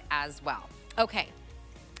card as well. Okay,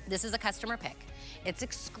 this is a customer pick. It's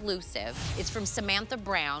exclusive. It's from Samantha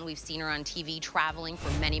Brown. We've seen her on TV traveling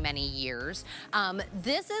for many, many years.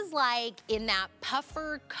 This is like in that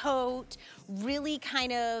puffer coat, really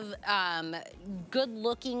kind of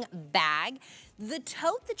good-looking bag. The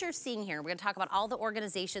tote that you're seeing here, we're gonna talk about all the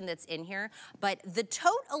organization that's in here, but the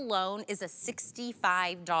tote alone is a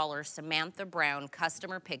 $65 Samantha Brown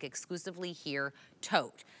customer pick exclusively here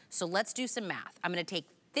tote. So let's do some math. I'm gonna take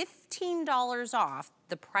 $15 off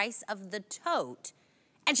the price of the tote,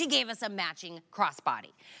 and she gave us a matching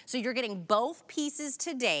crossbody. So you're getting both pieces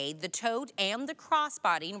today, the tote and the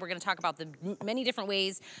crossbody, and we're gonna talk about the many different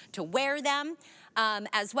ways to wear them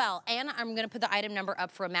as well. And I'm gonna put the item number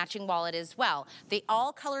up for a matching wallet as well. They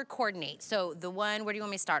all color coordinate. So the one, where do you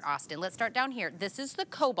want me to start, Austin? Let's start down here. This is the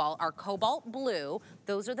cobalt, our cobalt blue.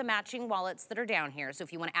 Those are the matching wallets that are down here. So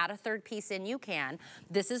if you wanna add a third piece in, you can.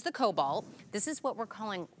 This is the cobalt. This is what we're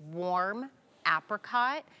calling warm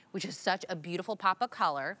apricot, which is such a beautiful pop of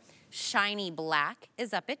color. Shiny black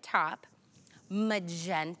is up at top.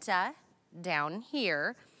 Magenta down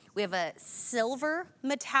here. We have a silver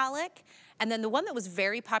metallic. And then the one that was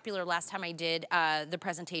very popular last time I did the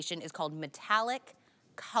presentation is called Metallic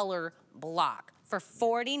Color Block for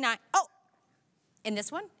 $49. Oh, in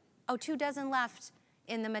this one? Oh, 2 dozen left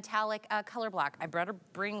in the metallic color block. I better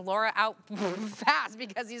bring Laura out fast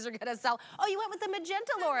because these are gonna sell. Oh, you went with the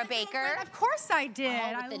magenta, Laura Baker. Of course I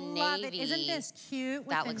did. Oh, with the love navy. it. Isn't this cute?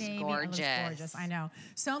 That with the looks navy? gorgeous. It looks gorgeous. I know.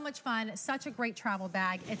 So much fun. Such a great travel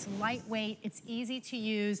bag. It's lightweight. It's easy to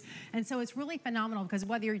use. And so it's really phenomenal because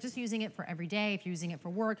whether you're just using it for every day, if you're using it for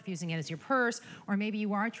work, if you're using it as your purse, or maybe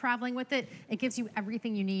you are traveling with it, it gives you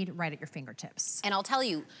everything you need right at your fingertips. And I'll tell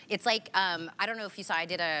you, it's like, I don't know if you saw, I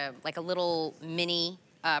did a little mini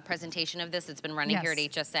presentation of this. It's been running here at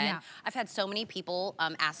HSN. Yeah. I've had so many people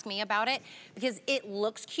ask me about it because it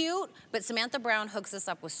looks cute, but Samantha Brown hooks us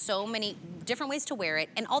up with so many different ways to wear it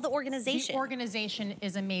and all the organization. The organization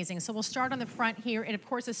is amazing. So we'll start on the front here. It of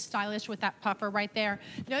course is stylish with that puffer right there.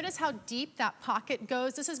 Notice how deep that pocket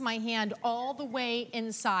goes. This is my hand all the way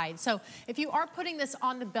inside. So if you are putting this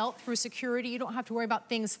on the belt through security, you don't have to worry about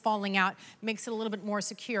things falling out. Makes it a little bit more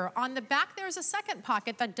secure. On the back, there's a second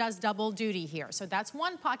pocket that does double duty here. So that's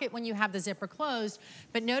one pocket when you have the zipper closed,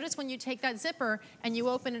 but notice when you take that zipper and you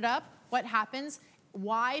open it up, what happens?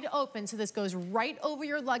 Wide open, so this goes right over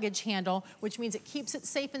your luggage handle, which means it keeps it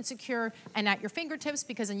safe and secure and at your fingertips,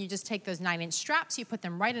 because then you just take those 9-inch straps, you put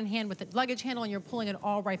them right in hand with the luggage handle, and you're pulling it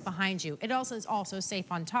all right behind you. It also is safe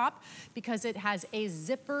on top because it has a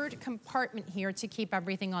zippered compartment here to keep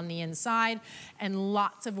everything on the inside, and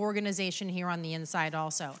lots of organization here on the inside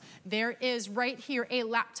also. There is right here a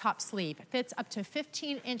laptop sleeve. It fits up to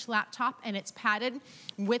 15-inch laptop, and it's padded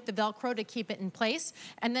with the Velcro to keep it in place.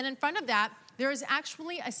 And then in front of that, there is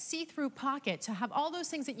actually a see-through pocket to have all those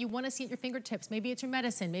things that you want to see at your fingertips. Maybe it's your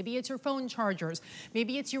medicine, maybe it's your phone chargers,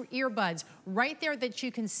 maybe it's your earbuds, right there that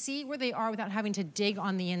you can see where they are without having to dig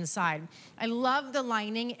on the inside. I love the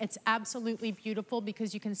lining. It's absolutely beautiful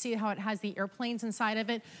because you can see how it has the airplanes inside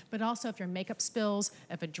of it, but also if your makeup spills,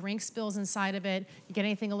 if a drink spills inside of it, you get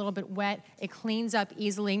anything a little bit wet, it cleans up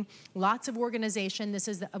easily. Lots of organization. This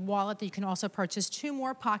is a wallet that you can also purchase. 2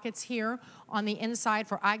 more pockets here on the inside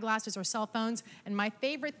for eyeglasses or cell phones. And my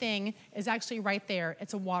favorite thing is actually right there.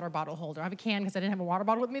 It's a water bottle holder. I have a can because I didn't have a water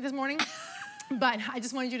bottle with me this morning. But I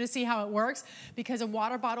just wanted you to see how it works, because a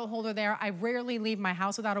water bottle holder there, I rarely leave my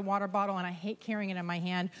house without a water bottle, and I hate carrying it in my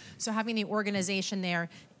hand. So having the organization there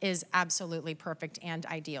is absolutely perfect and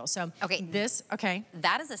ideal. So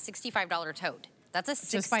that is a $65 tote. That's a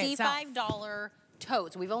 $65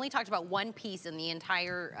 tote. So we've only talked about one piece in the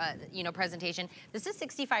entire presentation. This is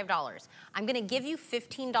 $65. I'm gonna give you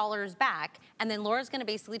 $15 back, and then Laura's gonna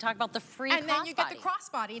basically talk about the free crossbody. And then you get the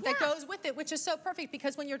crossbody that goes with it, which is so perfect,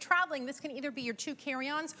 because when you're traveling, this can either be your 2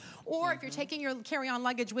 carry-ons, or if you're taking your carry-on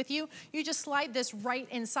luggage with you, you just slide this right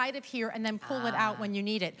inside of here and then pull it out when you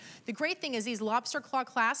need it. The great thing is these lobster claw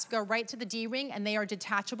clasps go right to the D-ring, and they are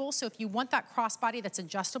detachable. So if you want that crossbody that's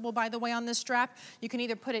adjustable, by the way, on this strap, you can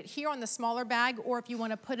either put it here on the smaller bag, or if you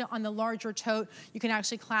want to put it on the larger tote, you can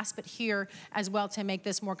actually clasp it here as well to make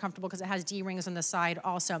this more comfortable, because it has D-rings on the side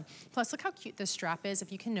also. Plus, look how cute this strap is.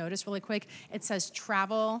 If you can notice really quick, it says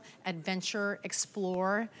travel, adventure,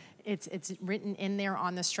 explore. It's written in there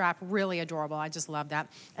on the strap. Really adorable. I just love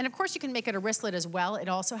that. And of course, you can make it a wristlet as well. It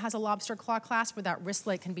also has a lobster claw clasp where that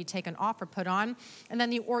wristlet can be taken off or put on. And then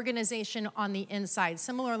the organization on the inside.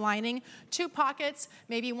 Similar lining, 2 pockets,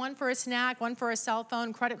 maybe one for a snack, one for a cell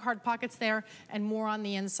phone, credit card pockets there, and more on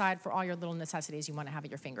the inside for all your little necessities you want to have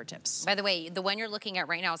at your fingertips. By the way, the one you're looking at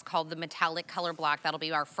right now is called the metallic color block. That'll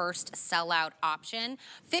be our first sellout option.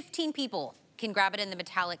 15 people can grab it in the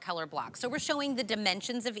metallic color block. So we're showing the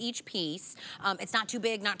dimensions of each piece. It's not too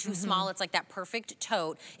big, not too small. It's like that perfect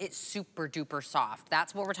tote. It's super duper soft.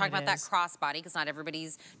 That's what we're talking about, that crossbody, because not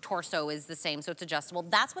everybody's torso is the same, so it's adjustable.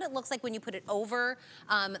 That's what it looks like when you put it over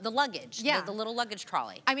the luggage, the little luggage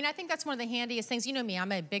trolley. I mean, I think that's one of the handiest things. You know me,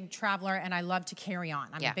 I'm a big traveler and I love to carry on.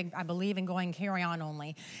 I believe in going carry on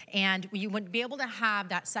only. And you would be able to have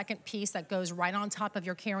that second piece that goes right on top of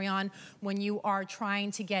your carry-on when you are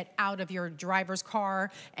trying to get out of your driver's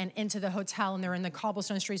car and into the hotel, and they're in the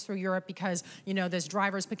cobblestone streets through Europe because, you know, this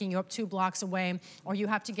driver's picking you up 2 blocks away, or you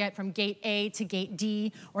have to get from gate A to gate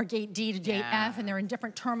D or gate D to gate F, and they're in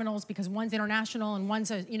different terminals because one's international and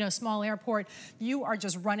one's a, you know, small airport. You are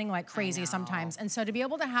just running like crazy sometimes. And so to be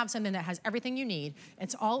able to have something that has everything you need,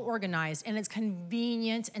 it's all organized and it's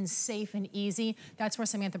convenient and safe and easy, that's where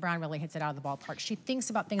Samantha Brown really hits it out of the ballpark. She thinks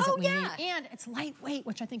about things that we need, and it's lightweight,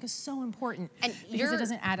 which I think is so important, and because it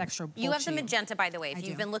doesn't add extra bulk. You have the magenta, by the way. If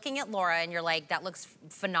you've been looking at Laura and you're like, that looks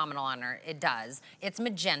phenomenal on her, it does. It's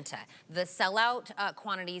magenta. The sellout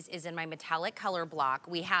quantities is in my metallic color block.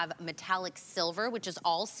 We have metallic silver, which is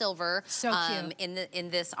all silver, so cute, in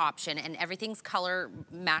this option, and everything's color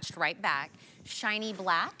matched right back. Shiny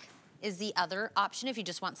black is the other option if you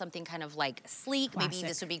just want something kind of like sleek. Classic. Maybe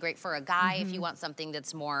this would be great for a guy if you want something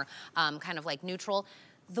that's more kind of like neutral.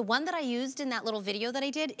 The one that I used in that little video that I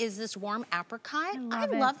did is this warm apricot. I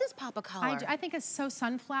love this pop of color. I think it's so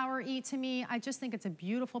sunflower-y to me. I just think it's a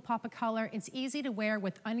beautiful pop of color. It's easy to wear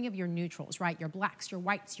with any of your neutrals, right? Your blacks, your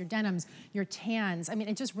whites, your denims, your tans. I mean,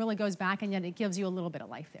 it just really goes back, and yet it gives you a little bit of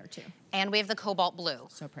life there too. And we have the cobalt blue.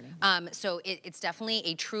 So pretty. So it's definitely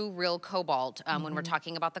a true, real cobalt when we're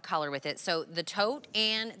talking about the color with it. So the tote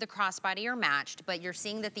and the crossbody are matched, but you're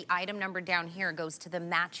seeing that the item number down here goes to the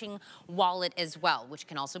matching wallet as well, which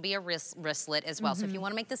can also be a wristlet as well. So if you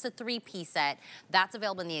want to make this a 3-piece set, that's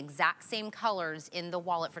available in the exact same colors in the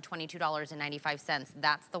wallet for $22.95.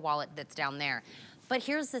 That's the wallet that's down there. But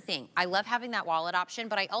here's the thing. I love having that wallet option,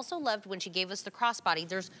 but I also loved when she gave us the crossbody.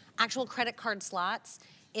 There's actual credit card slots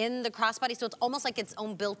in the crossbody, so it's almost like its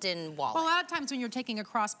own built-in wallet. Well, a lot of times when you're taking a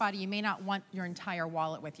crossbody, you may not want your entire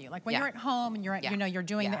wallet with you. Like when you're at home and you're at, you know, you're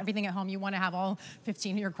doing everything at home, you want to have all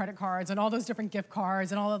 15 of your credit cards and all those different gift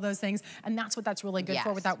cards and all of those things. And that's what that's really good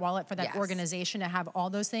for with that wallet, for that organization, to have all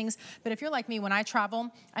those things. But if you're like me, when I travel,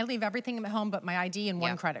 I leave everything at home but my ID and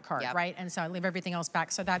one credit card, right? And so I leave everything else back.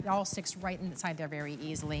 So that all sticks right inside there very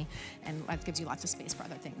easily, and that gives you lots of space for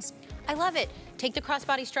other things. I love it. Take the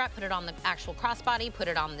crossbody strap, put it on the actual crossbody, put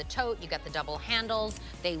it on the tote. You got the double handles.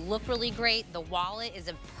 They look really great. The wallet is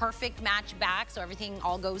a perfect match back, so everything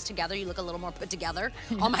all goes together. You look a little more put together.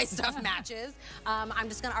 All my stuff matches. I'm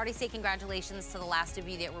just gonna already say congratulations to the last of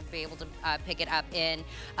you that will be able to pick it up in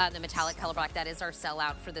the metallic color block. That is our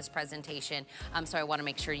sellout for this presentation. So I wanna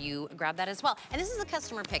make sure you grab that as well. And this is a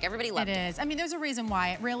customer pick. Everybody loved it. It is. I mean, there's a reason why.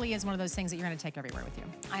 It really is one of those things that you're gonna take everywhere with you.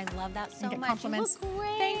 I love that so much. Compliments. You look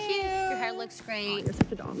great. Thank you. Your hair looks great. Oh, you're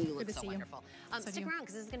such a doll. You look Good to so see wonderful. So Stick around,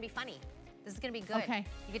 because this is gonna be funny. This is gonna be good. Okay.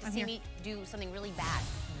 You get to see me do something really bad.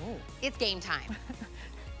 Ooh. It's game time.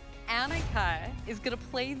 Annika is gonna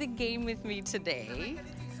play the game with me today.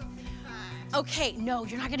 Okay, no,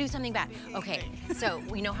 you're not gonna do something bad. Okay, so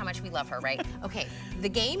we know how much we love her, right? Okay, the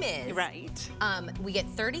game is, we get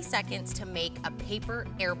 30 seconds to make a paper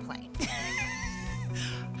airplane.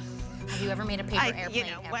 Have you ever made a paper airplane?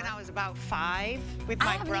 You know, when I was about 5 with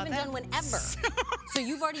my brother. I haven't even done one ever. So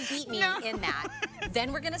you've already beat me in that.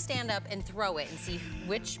 Then we're gonna stand up and throw it and see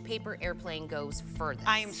which paper airplane goes furthest.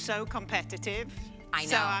 I am so competitive. I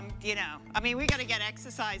know. So I'm, you know, I mean, we gotta get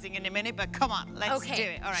exercising in a minute, but come on, let's do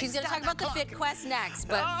it. All right. She's gonna talk about the Fit Quest next,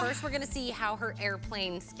 but first we're gonna see how her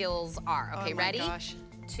airplane skills are. Okay, ready? Gosh.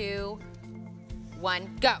 2,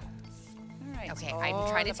 1, go. Right. Okay, I'm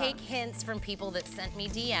trying to take hints from people that sent me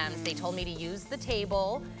DMs. They told me to use the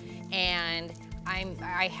table, and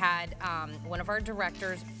I had one of our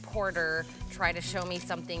directors, Porter, try to show me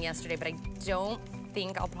something yesterday, but I don't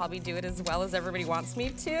think I'll probably do it as well as everybody wants me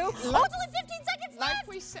to. Oh, it's only 15 seconds left! Like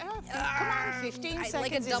we said, come on, 15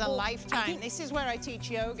 seconds is a lifetime. This is where I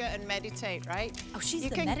teach yoga and meditate, right? Oh, she's the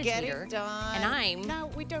meditator. You can get it done. And I'm...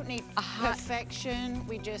 No, we don't need perfection.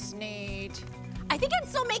 We just need... I think I'm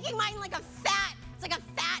still making mine like a fat, it's like a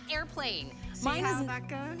fat airplane. See how that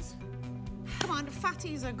goes? Come on, the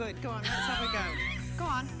fatties are good. Go on, let's have a go. Go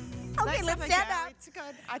on. Okay, let's stand up. It's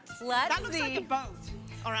good. That looks like a boat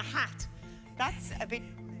or a hat. That's a bit,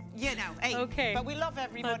 you know. Hey, okay. But we love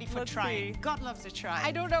everybody for trying. God loves a try.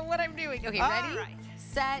 I don't know what I'm doing. Okay, ready, All right.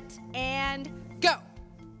 set, and go.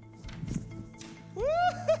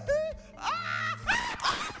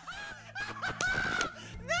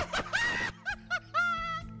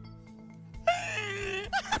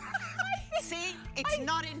 See, it's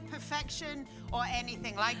not in perfection or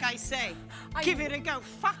anything. Like I say, give it a go.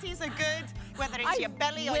 Fatties are good, whether it's your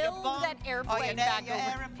belly or your bum or your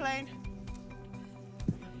airplane.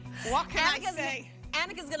 What can I say?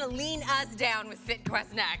 Annika's gonna lean us down with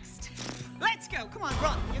FitQuest next. Let's go. Come on,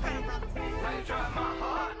 run. You're gonna run. I drive my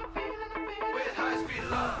heart with high-speed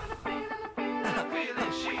love. I'm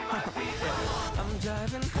feeling she might be the one. I'm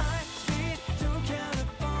driving high speed to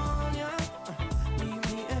California.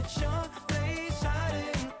 Meet me at your place, I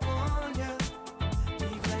didn't warn ya.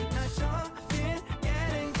 Deep late night talking,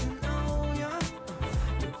 getting to know ya.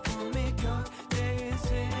 You pull me coke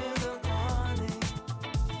days in the morning.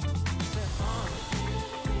 Say,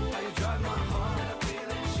 how you drive my heart, I'm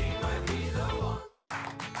feeling she might be the one.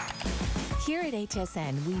 Here at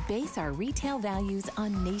HSN, we base our retail values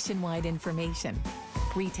on nationwide information.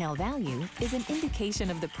 Retail value is an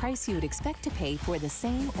indication of the price you would expect to pay for the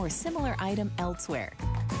same or similar item elsewhere,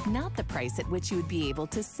 not the price at which you would be able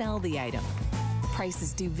to sell the item.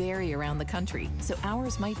 Prices do vary around the country, so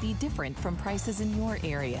ours might be different from prices in your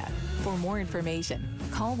area. For more information,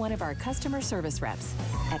 call one of our customer service reps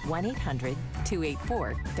at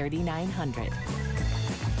 1-800-284-3900.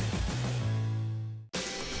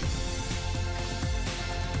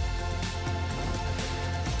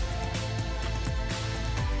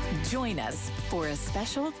 Join us for a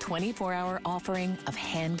special 24-hour offering of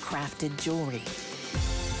handcrafted jewelry.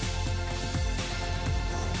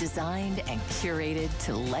 Designed and curated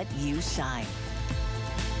to let you shine.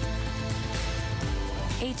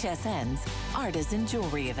 HSN's Artisan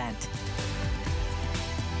Jewelry Event.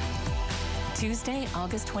 Tuesday,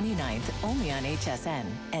 August 29th, only on HSN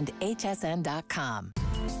and hsn.com.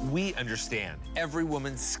 We understand every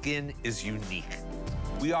woman's skin is unique.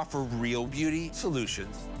 We offer real beauty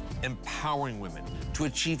solutions, empowering women to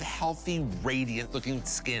achieve healthy, radiant-looking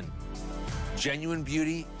skin. Genuine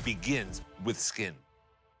beauty begins with skin.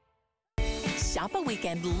 Shop a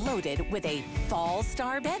weekend loaded with a fall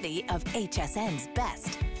star bevy of HSN's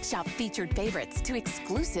best. Shop featured favorites to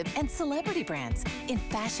exclusive and celebrity brands in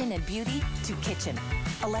fashion and beauty to kitchen,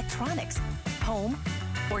 electronics, home,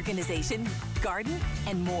 organization, garden,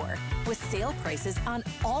 and more, with sale prices on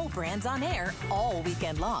all brands on air all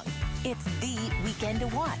weekend long. It's the weekend to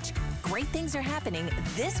watch. Great things are happening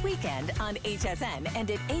this weekend on HSN and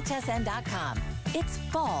at hsn.com. It's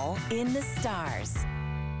fall in the stars.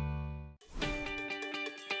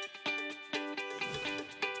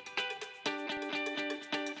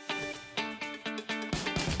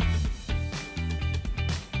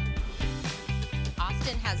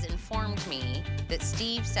 Austin has informed me that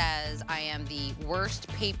Steve says I am the worst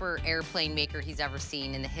paper airplane maker he's ever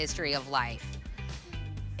seen in the history of life.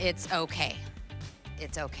 It's okay.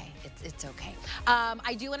 It's okay. It's okay.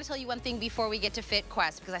 I do want to tell you one thing before we get to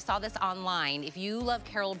FitQuest, because I saw this online. If you love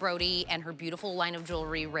Carol Brody and her beautiful line of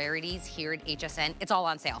jewelry rarities here at HSN, it's all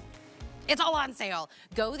on sale. It's all on sale.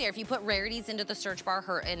 Go there. If you put rarities into the search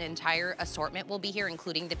bar, an entire assortment will be here,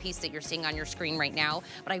 including the piece that you're seeing on your screen right now.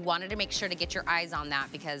 But I wanted to make sure to get your eyes on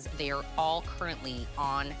that because they are all currently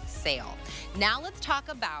on sale. Now let's talk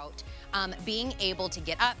about being able to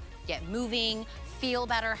get up, get moving, feel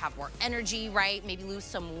better, have more energy, right? Maybe lose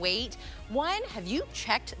some weight. One, have you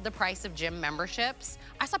checked the price of gym memberships?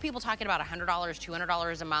 I saw people talking about $100,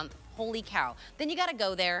 $200 a month. Holy cow. Then you gotta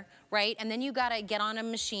go there, right? And then you gotta get on a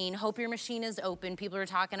machine, hope your machine is open. People are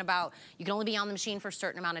talking about you can only be on the machine for a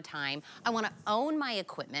certain amount of time. I wanna own my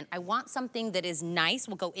equipment. I want something that is nice,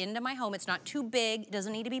 will go into my home. It's not too big, it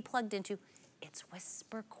doesn't need to be plugged into. It's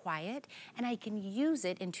whisper quiet, and I can use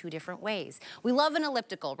it in 2 different ways. We love an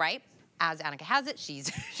elliptical, right? As Annika has it,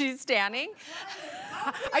 she's standing.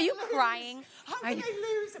 Are you crying? How can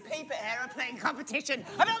I lose a paper aeroplane competition?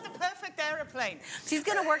 I built a perfect aeroplane. She's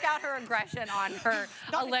gonna work out her aggression on her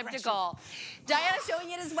elliptical. Diana's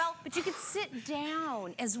showing it as well, but you can sit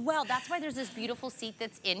down as well. That's why there's this beautiful seat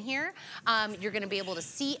that's in here. You're gonna be able to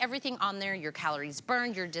see everything on there, your calories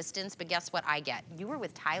burned, your distance, but guess what I get? You were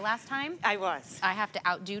with Ty last time. I was. I have to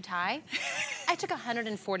outdo Ty. I took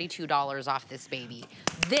 $142 off this baby.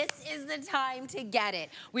 This is the time to get it.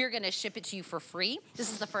 We're gonna ship it to you for free.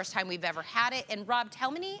 This is the first time we've ever had it. And Rob,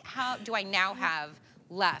 tell me, how do I now have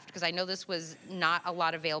left, because I know this was not a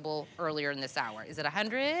lot available earlier in this hour. Is it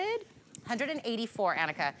 100? 184,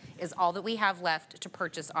 Annika, is all that we have left to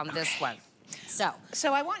purchase on this one. So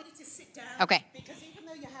I want you to sit down. Okay. Because even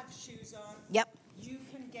though you have shoes on, yep, you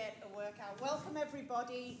can get a workout. Welcome,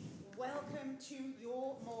 everybody. Welcome to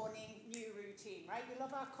your morning new routine, right? You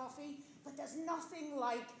love our coffee, but there's nothing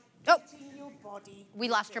like getting your body. We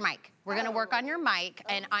lost your mic. We're gonna work on your mic,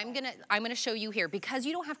 and I'm gonna show you here, because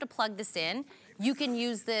you don't have to plug this in. You can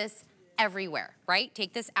use this everywhere, right?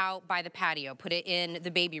 Take this out by the patio, put it in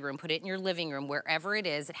the baby room, put it in your living room, wherever it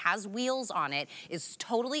is. It has wheels on it. It's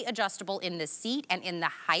totally adjustable in the seat and in the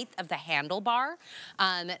height of the handlebar.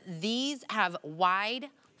 These have wide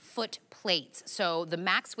foot plates. So the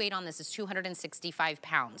max weight on this is 265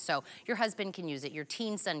 pounds. So your husband can use it, your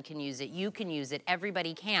teen son can use it, you can use it,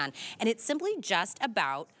 everybody can. And it's simply just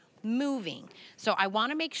about moving. So I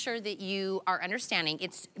want to make sure that you are understanding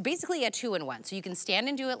it's basically a 2-in-1. So you can stand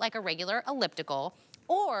and do it like a regular elliptical,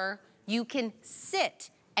 or you can sit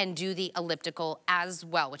and do the elliptical as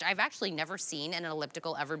well, which I've actually never seen an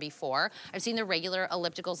elliptical ever before. I've seen the regular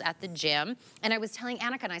ellipticals at the gym. And I was telling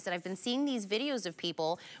Annika, and I said, I've been seeing these videos of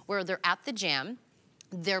people where they're at the gym,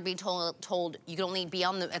 they're being told you can only be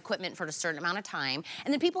on the equipment for a certain amount of time.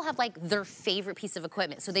 And then people have like their favorite piece of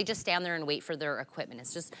equipment. So they just stand there and wait for their equipment.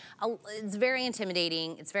 It's just, it's very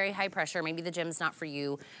intimidating. It's very high pressure. Maybe the gym's not for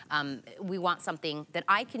you. We want something that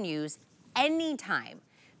I can use anytime,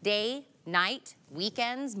 day, night,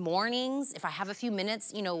 weekends, mornings, if I have a few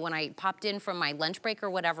minutes, you know, when I popped in from my lunch break or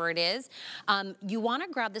whatever it is. You wanna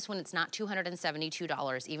grab this when it's not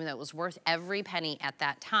 $272, even though it was worth every penny at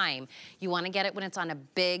that time. You wanna get it when it's on a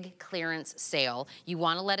big clearance sale. You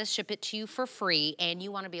wanna let us ship it to you for free, and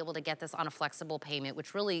you wanna be able to get this on a flexible payment,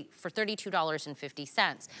 which really, for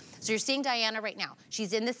 $32.50. So you're seeing Diana right now.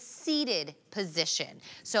 She's in the seated position.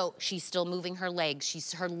 So she's still moving her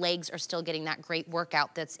legs. Her legs are still getting that great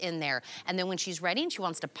workout that's in there. And then when she's ready and she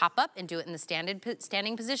wants to pop up and do it in the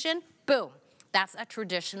standing position, boom. That's a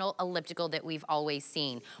traditional elliptical that we've always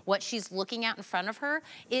seen. What she's looking at in front of her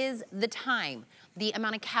is the time, the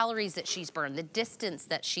amount of calories that she's burned, the distance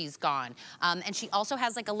that she's gone. And she also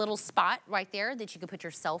has like a little spot right there that you can put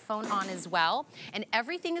your cell phone on as well. And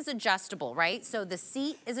everything is adjustable, right? So the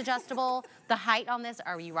seat is adjustable. The height on this,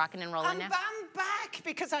 are you rocking and rolling now? I'm back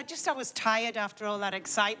because I was tired after all that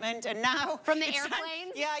excitement, and now from the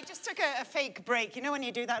airplanes? Yeah, I just took a fake break. You know when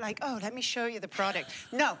you do that, like, oh, let me show you the product.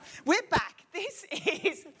 No, we're back. This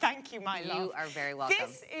is, thank you, my love. You are very welcome.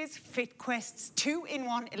 This is FitQuest's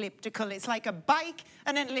 2-in-1 elliptical. It's like a bike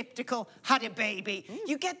and an elliptical had a baby.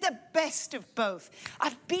 You get the best of both.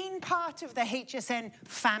 I've been part of the HSN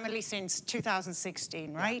family since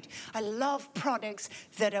 2016, right? I love products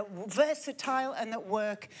that are versatile and that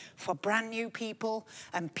work for brand new people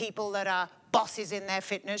and people that are bosses in their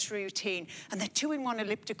fitness routine. And the 2-in-1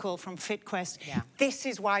 elliptical from FitQuest, this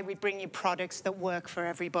is why we bring you products that work for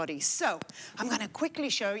everybody. So I'm gonna quickly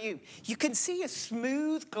show you. You can see a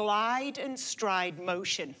smooth glide and stride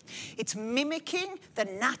motion. It's mimicking the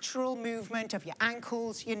natural movement of your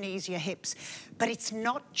ankles, your knees, your hips, but it's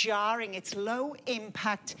not jarring. It's low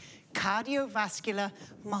impact cardiovascular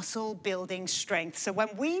muscle building strength. So when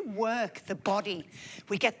we work the body,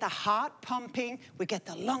 we get the heart pumping, we get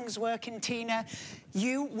the lungs working, Tina,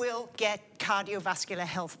 you will get cardiovascular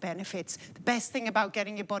health benefits. The best thing about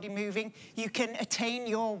getting your body moving, you can attain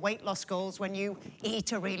your weight loss goals when you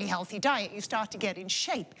eat a really healthy diet. You start to get in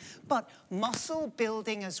shape. But muscle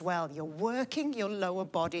building as well. You're working your lower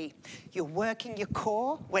body. You're working your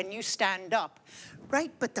core when you stand up.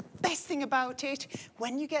 Right, but the best thing about it,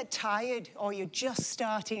 when you get tired or you're just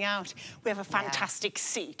starting out, we have a fantastic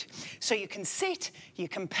seat. So you can sit, you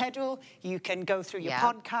can pedal, you can go through your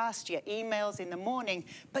podcast, your emails in the morning,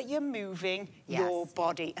 but you're moving your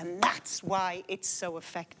body, and that's why it's so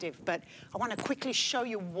effective. But I want to quickly show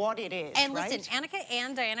you what it is, And listen, Annika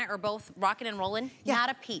and Diana are both rocking and rolling, not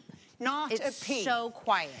a peep. Not a peep. It's so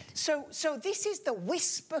quiet. So this is the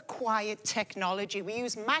whisper quiet technology. We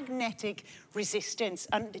use magnetic resistance.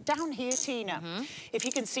 And down here, Tina, if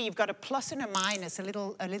you can see, you've got a plus and a minus, a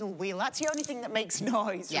little wheel. That's the only thing that makes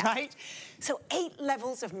noise, right? So 8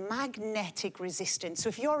 levels of magnetic resistance. So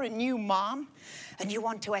if you're a new mom and you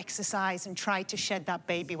want to exercise and try to shed that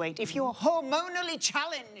baby weight, if you're hormonally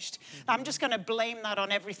challenged, I'm just going to blame that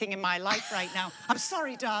on everything in my life right now. I'm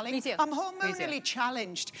sorry, darling. Me too. I'm hormonally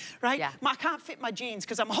challenged, right? right? Yeah. I can't fit my jeans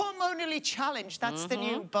because I'm hormonally challenged. That's the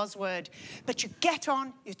new buzzword. But you get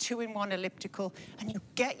on your 2-in-1 elliptical and you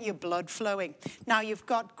get your blood flowing. Now, you've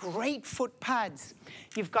got great foot pads.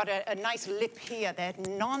 You've got a nice lip here. They're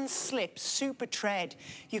non-slip, super tread.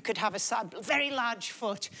 You could have a very large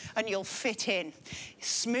foot and you'll fit in.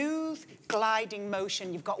 Smooth gliding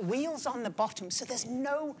motion. You've got wheels on the bottom, so there's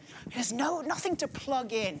nothing to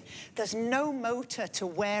plug in. There's no motor to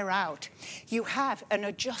wear out. You have an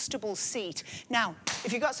adjustable seat. Now,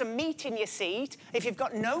 if you've got some meat in your seat, if you've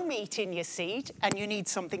got no meat in your seat and you need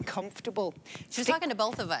something comfortable. She's talking to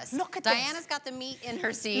both of us. Look at Diana's this. got the meat in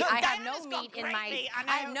her seat. Look, I have Diana's no got meat in great my meat.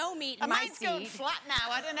 I have no meat in my mine's going seat. flat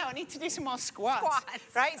now. I don't know. I need to do some more squats. Squats.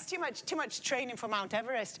 Right? It's too much training for Mount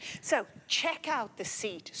Everest. So check out the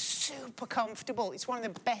seat. Super comfortable. It's one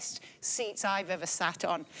of the best seats I've ever sat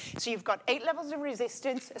on. So you've got 8 levels of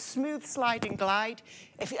resistance, a smooth slide and glide.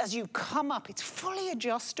 As you come up, it's fully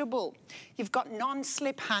adjustable. You've got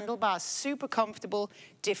non-slip handlebars, super comfortable,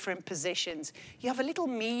 different positions. You have a little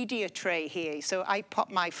media tray here. So I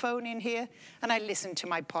pop my phone in here and I listen to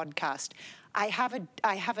my podcast. I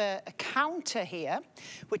have a counter here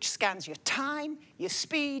which scans your time, your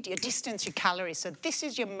speed, your distance, your calories. So this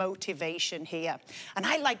is your motivation here. And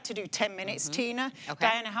I like to do 10 minutes, Tina. Okay.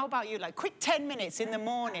 Diana, how about you? Like quick 10 minutes in the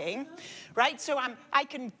morning, right? So I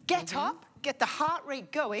can get up, get the heart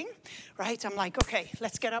rate going, right? I'm like, okay,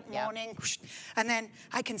 let's get up morning. And then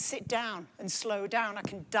I can sit down and slow down. I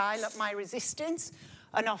can dial up my resistance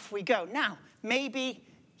and off we go. Now, maybe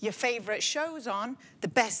your favorite show's on. The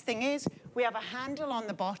best thing is we have a handle on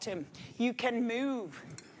the bottom. You can move.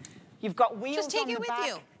 You've got wheels Just take on it the with back.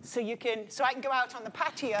 you. So I can go out on the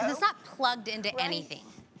patio. Because it's not plugged into Right. anything,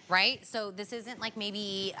 right? So this isn't like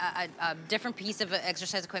maybe a different piece of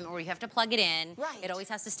exercise equipment where you have to plug it in. Right. It always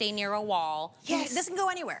has to stay near a wall. Yes. This can go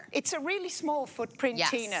anywhere. It's a really small footprint, Yes.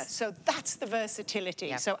 Tina, so that's the versatility.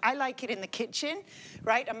 Yep. So I like it in the kitchen,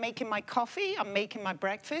 right? I'm making my coffee, I'm making my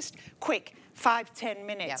breakfast, quick, 5-10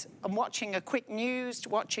 minutes. Yep. I'm watching a quick news,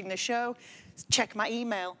 watching the show, check my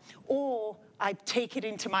email, or I take it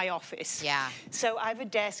into my office. Yeah. So I have a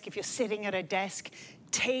desk. If you're sitting at a desk,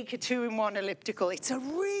 take a 2-in-1 elliptical. It's a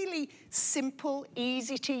really simple,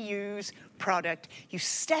 easy to use product. You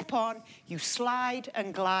step on, you slide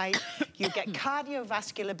and glide, you get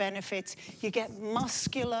cardiovascular benefits, you get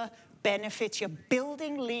muscular benefits. You're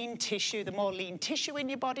building lean tissue. The more lean tissue in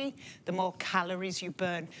your body, the more calories you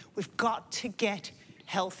burn. We've got to get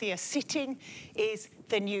healthier. Sitting is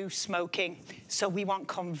the new smoking. So we want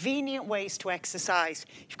convenient ways to exercise.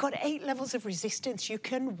 You've got 8 levels of resistance. You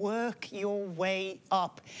can work your way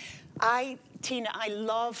up. Tina,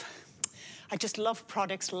 I just love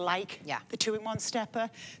products like the 2-in-1 stepper.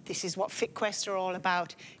 This is what FitQuest are all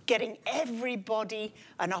about. Getting everybody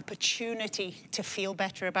an opportunity to feel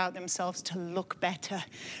better about themselves, to look better,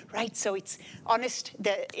 right? So it's honest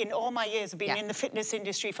that in all my years, I've been in the fitness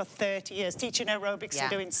industry for 30 years, teaching aerobics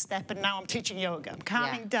and doing step, and now I'm teaching yoga. I'm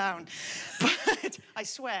counting down. But I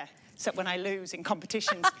swear, except when I lose in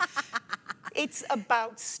competitions, it's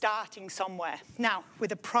about starting somewhere. Now,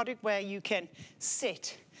 with a product where you can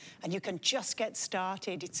sit and you can just get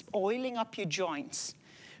started, it's oiling up your joints,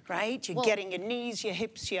 right? You're getting your knees, your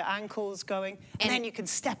hips, your ankles going, and then you can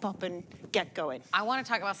step up and get going. I want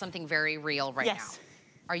to talk about something very real right now. Yes.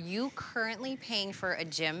 Are you currently paying for a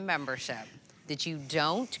gym membership that you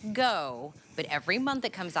don't go, but every month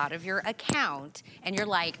it comes out of your account and you're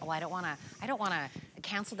like, oh, I don't want to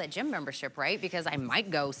cancel that gym membership, right? Because I might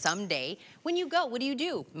go someday. When you go, what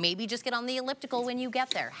do? Maybe just get on the elliptical when you get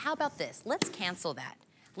there. How about this? Let's cancel that.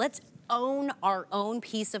 Let's own our own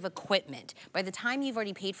piece of equipment. By the time you've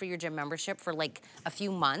already paid for your gym membership for like a few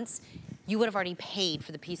months, you would have already paid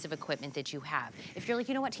for the piece of equipment that you have. If you're like,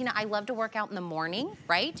 you know what, Tina, I love to work out in the morning,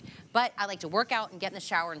 right? But I like to work out and get in the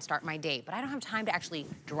shower and start my day. But I don't have time to actually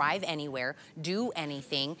drive anywhere, do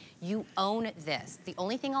anything. You own this. The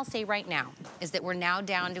only thing I'll say right now is that we're now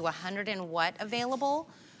down to 100 and what available?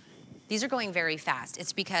 These are going very fast.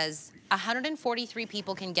 It's because 143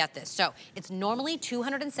 people can get this. So it's normally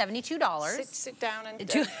 $272. Sit down and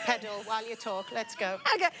pedal while you talk. Let's go.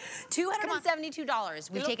 Okay,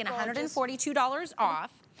 $272. We've taken $142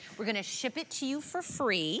 off. We're gonna ship it to you for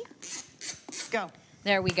free. Go.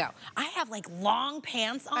 There we go. I have like long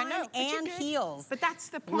pants on I know, but you and do. heels. But that's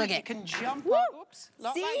the point. Look You at- can jump Woo! on. Oops.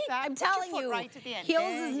 Not See, like that. I'm Put your telling foot you, right at the end. heels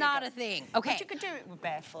There is you not go. a thing. Okay. But you could do it with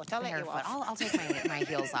barefoot. I'll let you Barefoot. off. I'll take my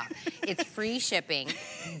heels off. It's free shipping.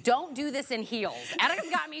 Don't do this in heels. Erica's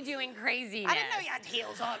got me doing craziness. I didn't know you had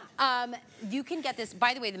heels on. You can get this,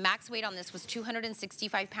 by the way, the max weight on this was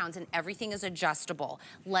 265 pounds and everything is adjustable.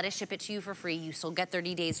 Let us ship it to you for free. You still get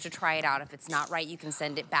 30 days to try it out. If it's not right, you can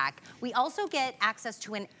send it back. We also get access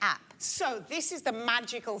to an app. So this is the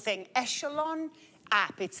magical thing, Echelon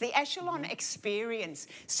app. It's the Echelon experience.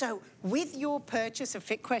 So with your purchase of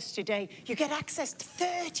FitQuest today, you get access to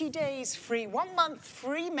 30 days free, 1 month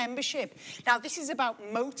free membership. Now this is about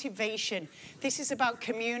motivation. This is about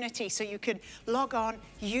community. So you can log on,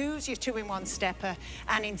 use your 2-in-1 stepper,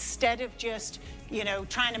 and instead of just, you know,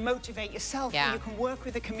 trying to motivate yourself, you can work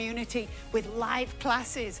with the community with live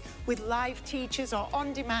classes, with live teachers or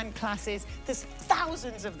on-demand classes. There's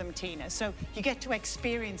thousands of them, Tina. So you get to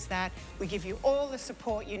experience that. We give you all the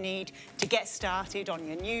support you need to get started on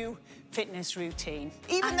your new fitness routine.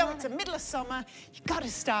 Even though it's the middle of summer, you've got to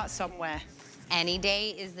start somewhere. Any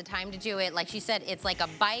day is the time to do it. Like she said, it's like a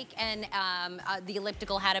bike and the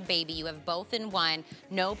elliptical had a baby. You have both in one,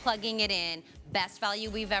 no plugging it in. Best value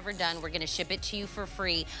we've ever done. We're gonna ship it to you for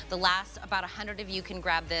free. The last, about 100 of you can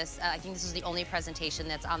grab this. I think this is the only presentation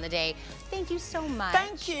that's on the day. Thank you so much.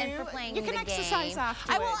 Thank you. And for playing You can the exercise game.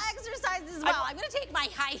 afterwards. I will exercise as well. I'm gonna take my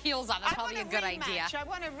high heels off. That's probably a good idea. I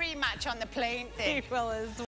want a rematch on the plane thing. Well, as